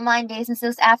drawing mine days, and so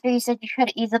it's after you said you try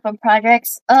to ease up on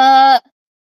projects.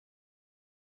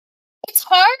 It's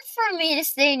hard for me to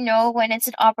say no when it's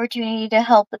an opportunity to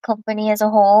help the company as a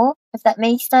whole, if that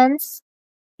makes sense.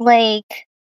 Like,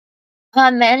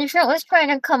 management was trying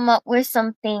to come up with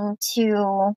something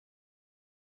to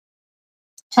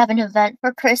have an event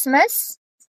for Christmas,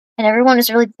 and everyone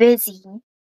was really busy.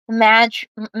 The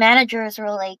managers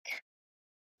were like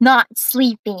not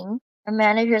sleeping. The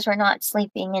managers were not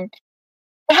sleeping, and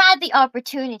I had the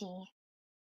opportunity.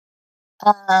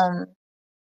 Um,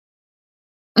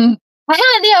 mm, I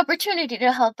had the opportunity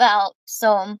to help out,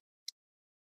 so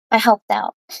I helped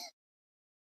out.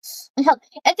 I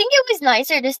think it was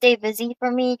nicer to stay busy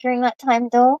for me during that time,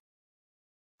 though,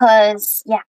 cause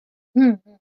yeah, it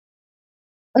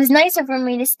was nicer for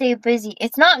me to stay busy.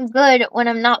 It's not good when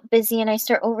I'm not busy and I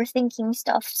start overthinking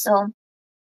stuff. So,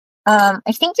 I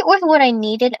think it was what I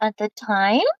needed at the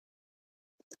time.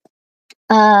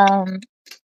 Um,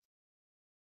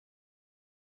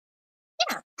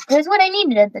 yeah, it was what I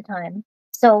needed at the time.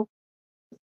 So,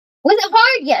 was it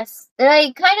hard? Yes. Did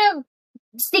I kind of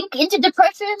sink into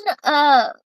depression?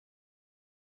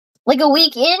 Like a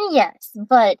week in? Yes.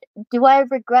 But do I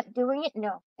regret doing it?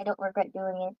 No, I don't regret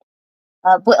doing it.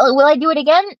 Will I do it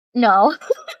again? No.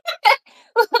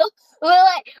 Will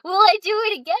I do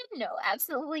it again? No,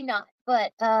 absolutely not.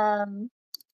 But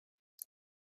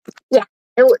yeah,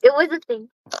 it was a thing.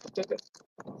 Did it.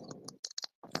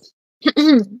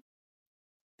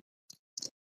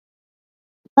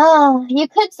 Oh,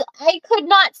 I could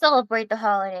not celebrate the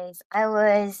holidays.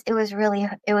 It was really,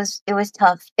 it was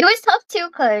tough. It was tough too,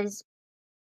 cause,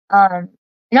 um,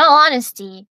 in all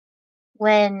honesty,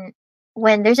 when,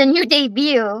 there's a new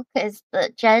debut, cause the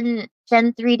Gen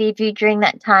 3 debut during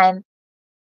that time,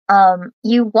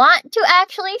 you want to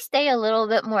actually stay a little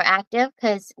bit more active,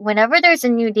 cause whenever there's a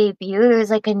new debut,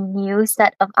 there's like a new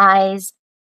set of eyes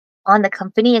on the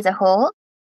company as a whole,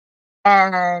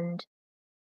 and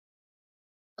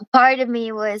part of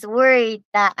me was worried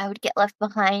that I would get left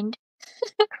behind.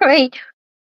 Right?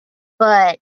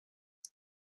 But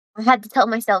I had to tell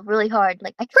myself really hard,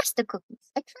 like, I trust the cookies.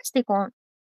 I trust they won't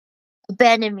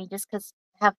abandon me just because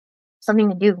I have something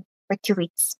to do for 2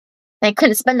 weeks. And I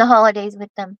couldn't spend the holidays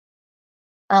with them.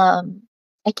 Um,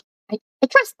 I, I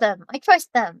trust them. I trust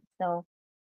them. So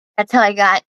that's how I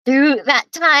got through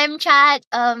that time chat.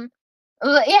 But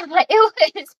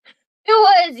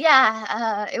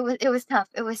yeah, it was tough.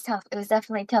 It was tough. It was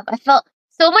definitely tough. I felt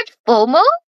so much FOMO.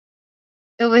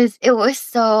 It was really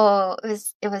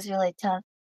tough.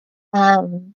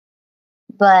 Um,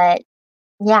 but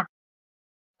yeah,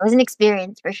 it was an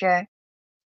experience for sure. I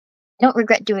don't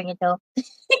regret doing it though.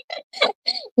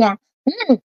 Yeah.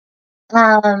 Mm.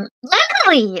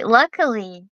 Luckily,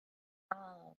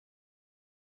 um,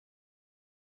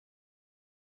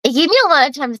 it gave me a lot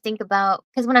of time to think about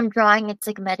because when I'm drawing, it's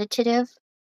like meditative.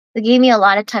 It gave me a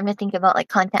lot of time to think about like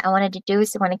content I wanted to do.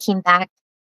 So when I came back,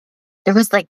 there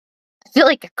was like I feel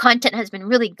like the content has been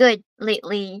really good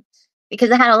lately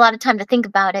because I had a lot of time to think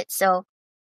about it. So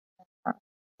uh,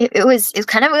 it was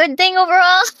kind of a good thing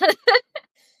overall.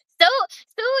 So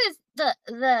was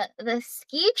the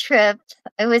ski trip.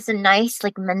 It was a nice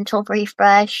like mental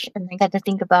refresh, and I got to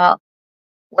think about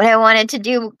what I wanted to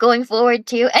do going forward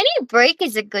too. Any break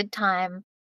is a good time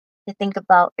to think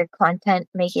about your content,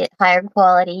 make it higher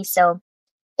quality. So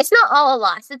it's not all a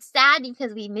loss. It's sad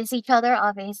because we miss each other,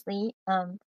 obviously. I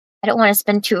don't want to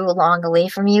spend too long away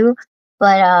from you,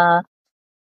 but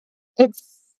it's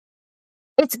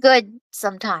it's good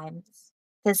sometimes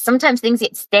because sometimes things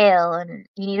get stale and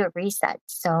you need a reset.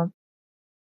 So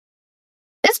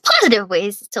there's positive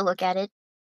ways to look at it,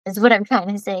 is what I'm trying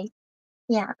to say.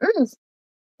 Yeah,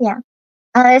 yeah.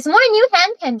 There's more new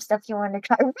hand cam stuff you want to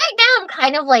try. Right now, I'm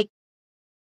kind of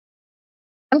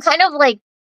like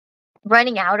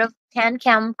running out of hand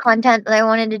cam content that I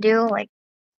wanted to do. Like,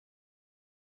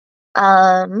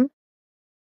 um,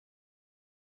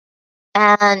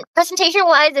 and presentation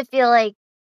wise, I feel like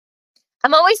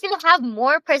I'm always gonna have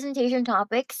more presentation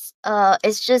topics.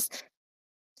 It's just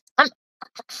I'm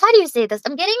how do you say this?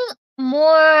 I'm getting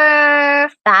more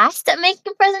fast at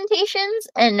making presentations,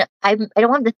 and I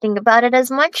don't have to think about it as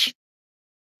much.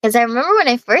 Because I remember when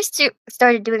I first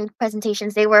started doing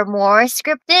presentations, they were more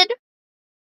scripted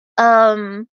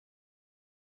um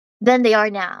than they are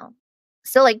now.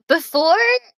 So like before,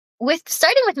 with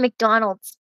starting with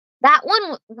McDonald's, that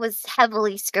one was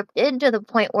heavily scripted to the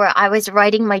point where I was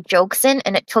writing my jokes in,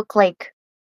 and it took like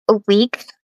a week,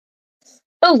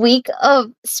 a week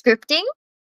of scripting.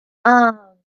 Um,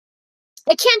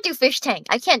 I can't do fish tank.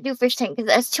 I can't do fish tank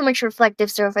because it has too much reflective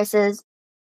surfaces.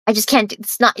 I just can't do.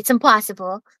 It's not. It's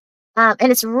impossible.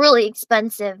 And it's really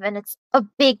expensive, and it's a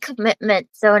big commitment.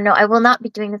 So no, I will not be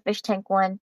doing the fish tank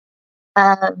one.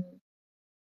 Um,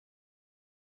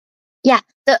 yeah,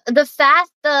 the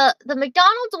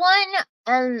McDonald's one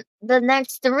and the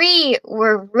next three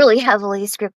were really heavily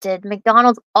scripted.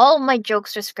 McDonald's, all my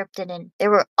jokes were scripted in. They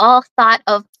were all thought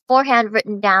of beforehand,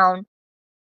 written down,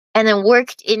 and then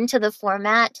worked into the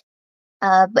format.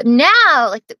 But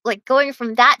now, like going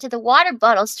from that to the water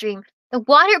bottle stream, the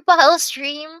water bottle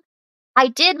stream, I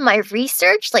did my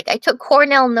research. Like I took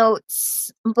Cornell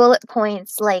notes, bullet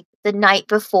points, like the night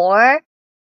before,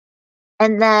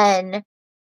 and then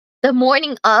the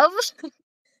morning of.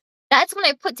 That's when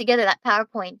I put together that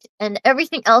PowerPoint, and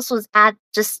everything else was at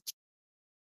just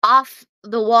off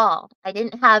the wall. I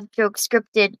didn't have jokes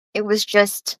scripted. It was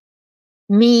just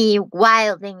me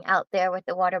wilding out there with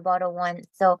the water bottle one.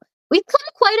 So we've come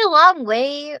quite a long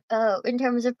way in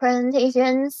terms of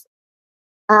presentations.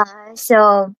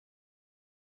 So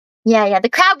yeah, the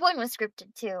crab one was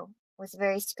scripted too. Was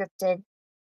very scripted.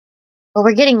 But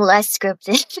we're getting less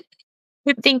scripted.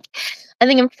 I think I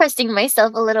think I'm trusting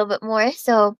myself a little bit more.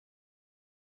 So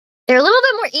they're a little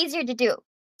bit more easier to do.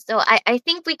 So I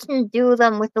think we can do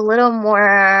them with a little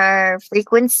more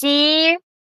frequency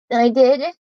than I did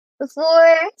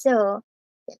before. So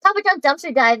Papa John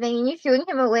dumpster diving and you throwing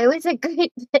him away was a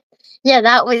great bit. Yeah,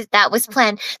 that was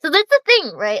planned. So that's the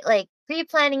thing, right? Like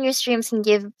pre-planning your streams can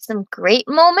give some great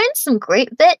moments, some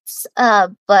great bits.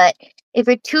 But if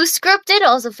you're too scripted, it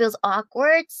also feels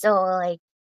awkward. So like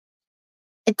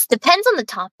it depends on the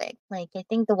topic. Like I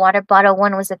think the water bottle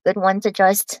one was a good one to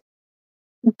just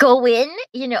go in,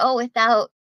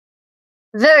 without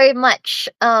very much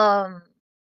scripting,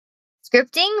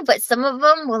 but some of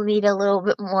them will need a little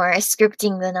bit more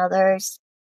scripting than others.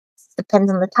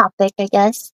 Depends on the topic, I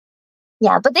guess.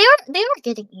 Yeah, but they are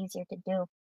getting easier to do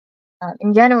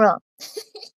in general.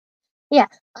 Yeah.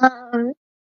 Um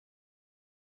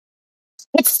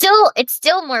it's still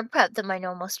more prep than my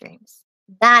normal streams.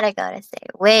 That I gotta say.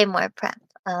 Way more prep.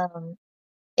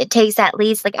 It takes at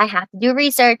least like I have to do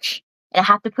research and I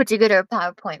have to put together a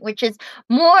PowerPoint, which is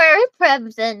more prep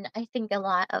than I think a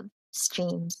lot of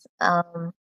streams.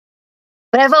 But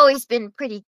I've always been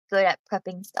pretty good at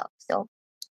prepping stuff, so I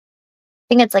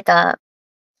think it's like a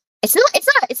It's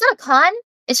not a con.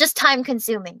 It's just time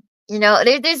consuming.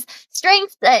 There's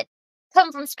strengths that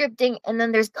come from scripting, and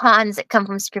then there's cons that come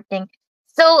from scripting.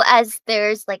 So as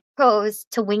there's like pros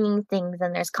to winging things,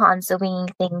 and there's cons to winging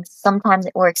things. Sometimes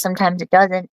it works, sometimes it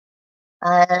doesn't.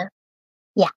 Uh,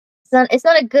 yeah. It's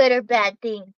not a good or bad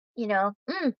thing. You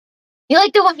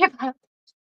like the water bottle?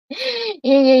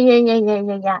 Yeah, yeah, yeah, yeah, yeah,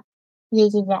 yeah, yeah, yeah,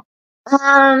 yeah, yeah.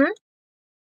 Um,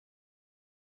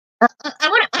 I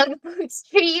want a food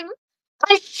stream.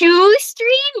 A shoe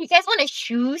stream? You guys want a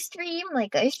shoe stream?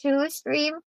 Like a shoe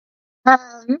stream?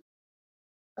 Um,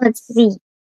 let's see.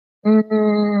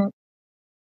 Mm,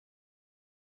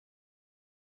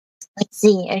 let's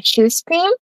see. A shoe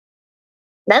stream?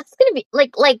 That's gonna be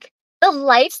like the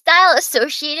lifestyle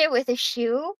associated with a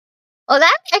shoe. Oh,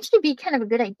 that would actually be kind of a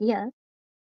good idea.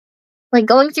 Like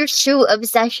going through shoe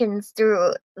obsessions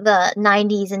through the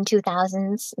 90s and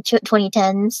 2000s,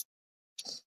 2010s.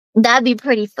 That'd be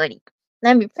pretty funny.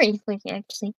 That'd be pretty funny,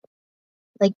 actually.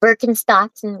 Like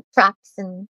Birkenstocks and Crocs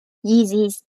and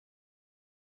Yeezys.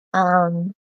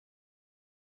 Um,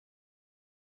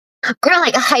 or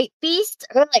like a hype beast,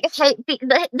 or like a hype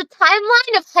the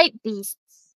timeline of hype beasts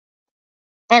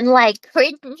and like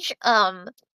cringe, um,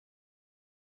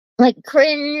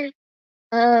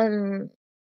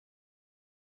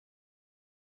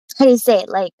 how do you say it?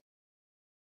 Like,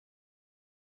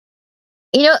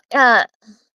 you know,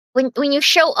 when you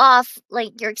show off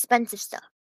like your expensive stuff,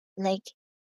 like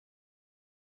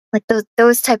like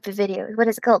those type of videos. What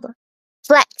is it called?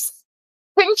 Flex,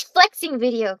 cringe flexing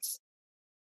videos.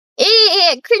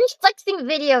 Yeah, cringe flexing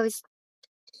videos.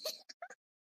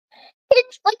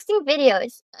 Cringe flexing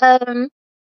videos.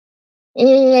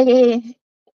 Yeah.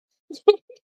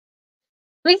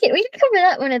 We can cover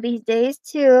that one of these days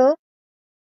too.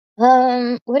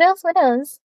 What else? What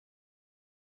else?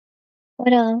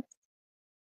 What else?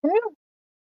 I don't know.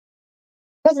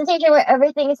 Presentation where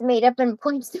everything is made up and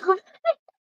points to.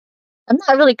 I'm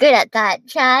not really good at that,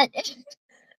 chat.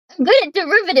 I'm good at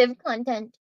derivative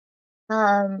content.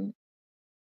 Um,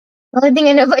 the only thing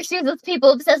I know about shoes is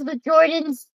people obsessed with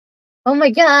Jordans. Oh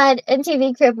my god,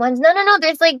 MTV Crib ones. No, no, no.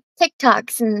 There's like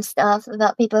TikToks and stuff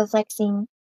about people flexing.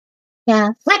 Yeah,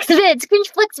 flex vids, cringe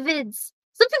flex vids.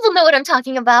 Some people know what I'm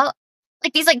talking about.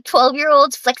 Like these like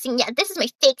 12-year-olds flexing. Yeah, this is my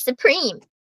fake Supreme.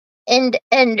 And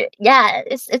yeah,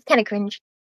 it's kind of cringe.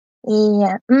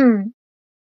 Yeah. Um.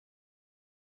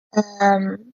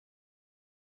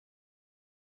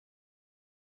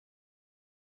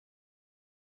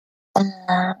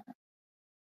 Uh.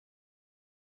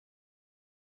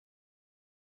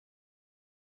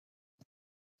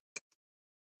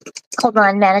 Hold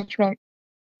on, management.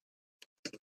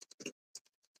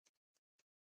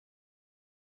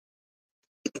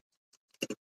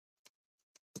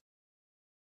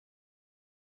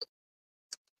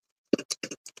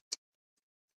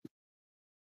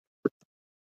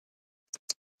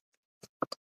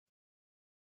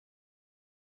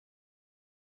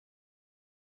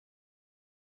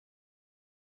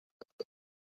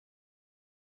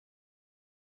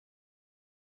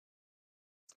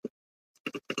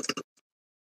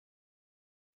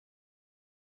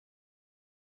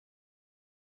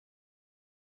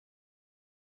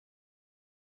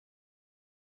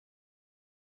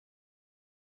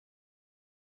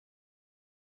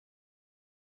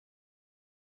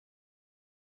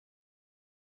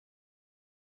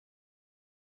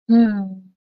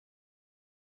 Hmm.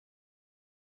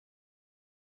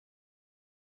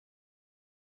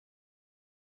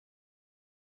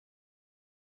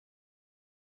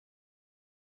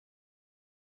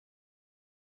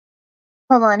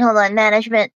 Hold on,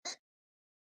 management.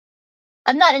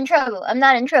 I'm not in trouble. I'm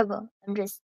not in trouble. I'm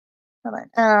just hold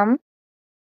on.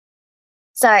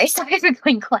 Sorry, sorry for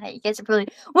going quiet. You guys are probably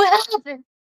what happened?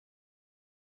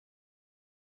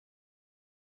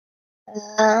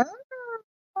 Uh,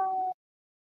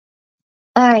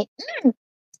 all right.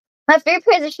 My favorite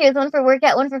pairs of shoes, one for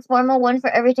workout, one for formal, one for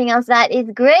everything else. That is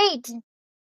great.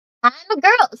 I'm a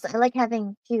girl, so I like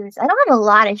having shoes. I don't have a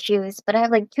lot of shoes, but I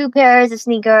have like 2 pairs of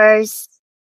sneakers,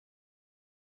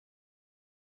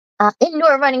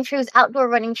 indoor running shoes, outdoor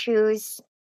running shoes,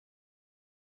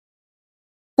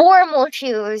 formal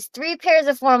shoes, 3 pairs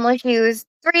of formal shoes,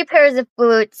 3 pairs of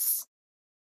boots.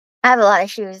 I have a lot of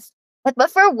shoes.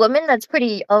 But for a woman, that's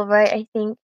pretty alright, I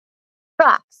think.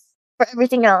 Crocs for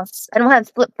everything else. I don't have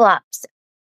flip flops.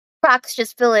 Crocs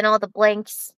just fill in all the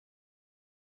blanks.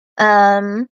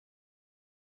 Um,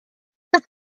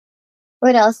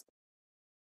 what else?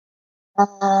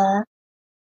 Uh,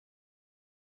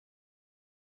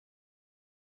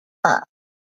 uh,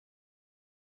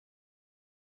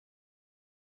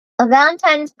 a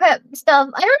Valentine's prep stuff.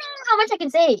 I don't know how much I can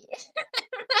say.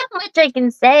 How much I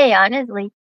can say,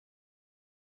 honestly.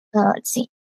 Let's see.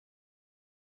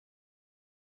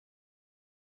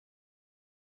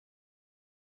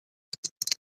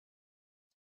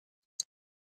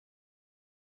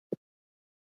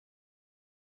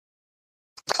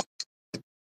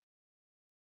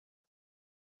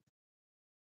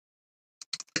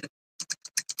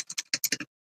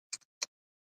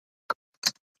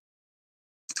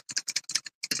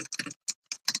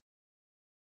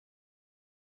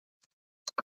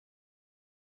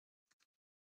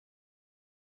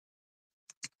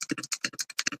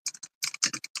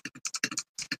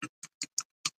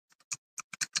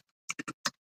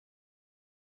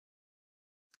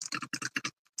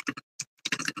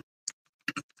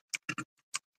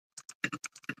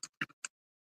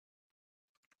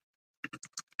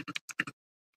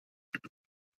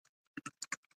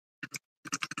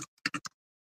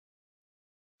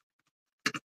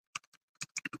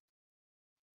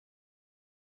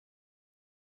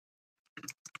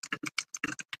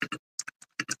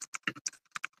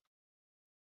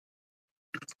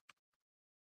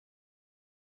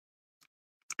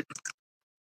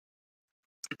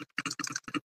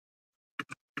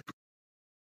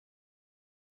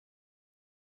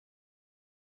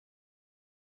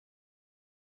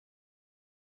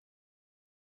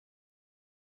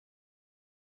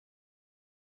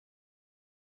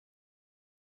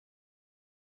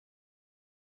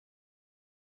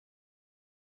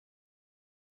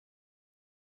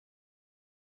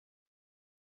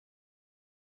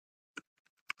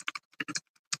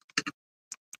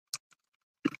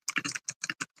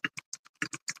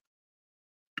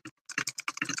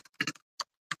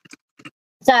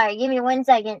 Sorry, give me 1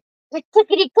 second.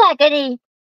 Clickety clackety.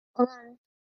 Hold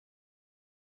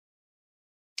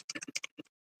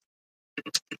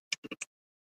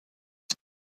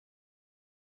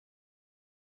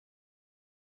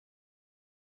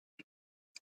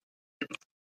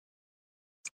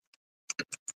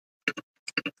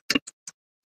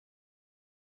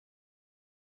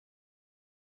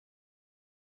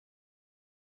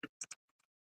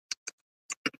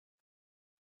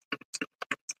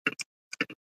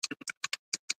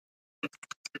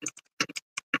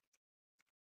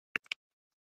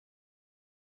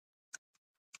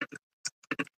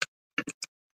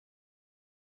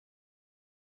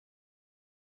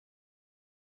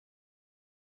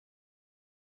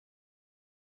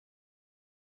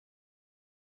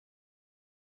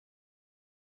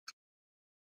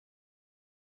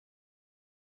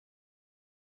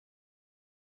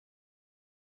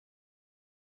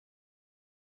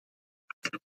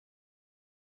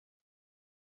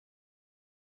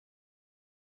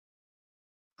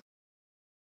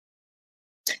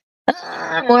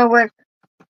on. More work.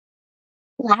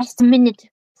 Last minute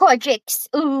projects.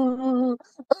 Ooh.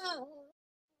 Ooh.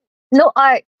 No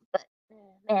art, but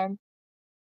man.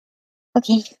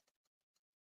 Okay.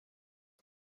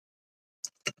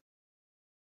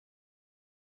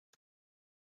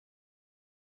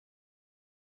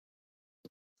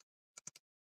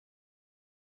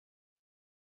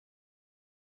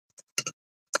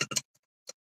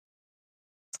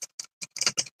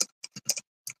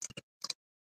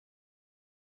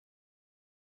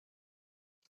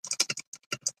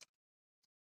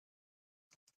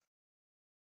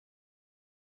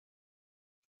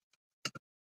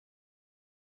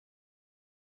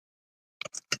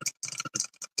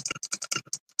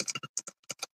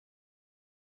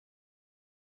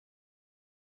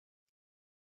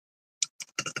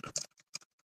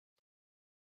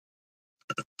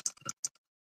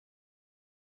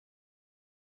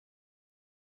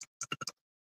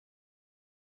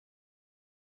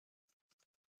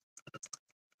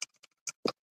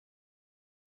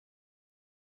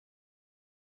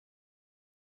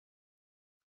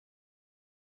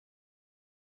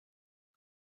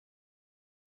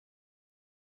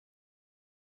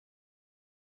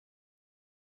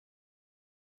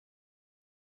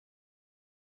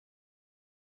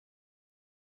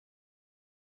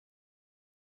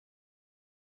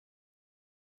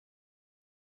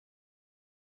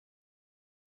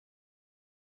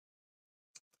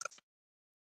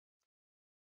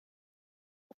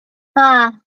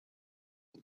 Ah,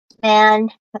 man.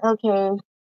 Okay.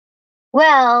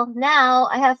 Well, now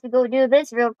I have to go do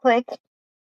this real quick.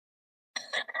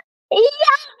 Yeah!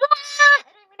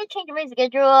 I'm gonna change my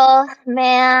schedule.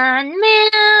 Man.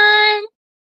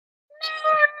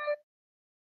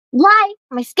 Why?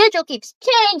 My schedule keeps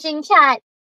changing, chat.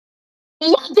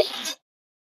 Yeah,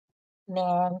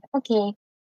 man. Okay.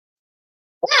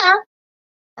 Yeah.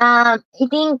 I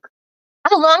think,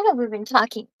 how long have we been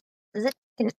talking? Is it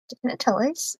gonna tell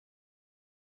us?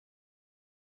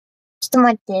 Just a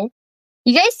month.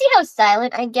 You guys see how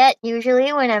silent I get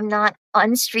usually when I'm not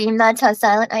on stream? That's how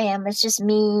silent I am. It's just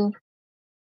me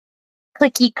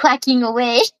clicky clacking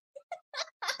away.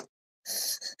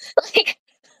 Like,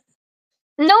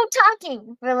 no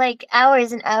talking for like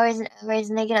hours and hours and hours,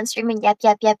 and I get on stream and yap,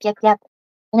 yap, yap, yap, yap.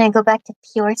 And I go back to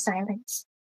pure silence.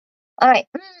 Alright,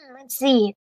 let's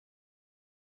see.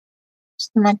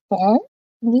 Just a month. Let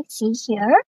me see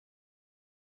here.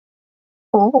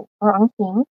 Oh, wrong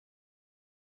thing.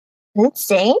 Does it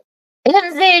say? It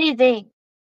doesn't say anything.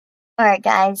 Alright,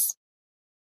 guys.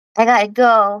 I gotta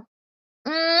go.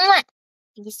 Mwah!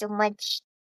 Thank you so much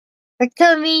for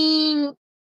coming.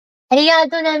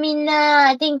 Arigato na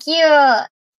minna. Thank you.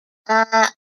 I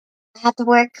have to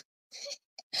work.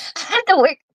 I have to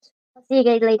work. I'll see you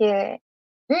guys later.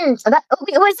 Was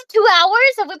it 2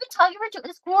 hours? Have we been talking for 2?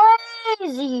 It's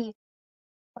crazy.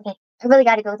 Okay, I really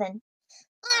gotta go then.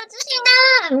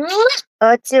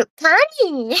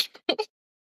 Otsukani.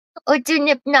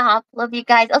 Nip nop. Love you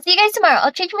guys. I'll see you guys tomorrow.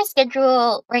 I'll change my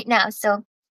schedule right now. So,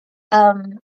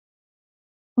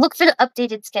 look for the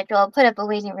updated schedule. I'll put up a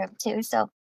waiting room too. So,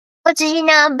 bye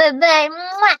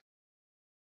bye.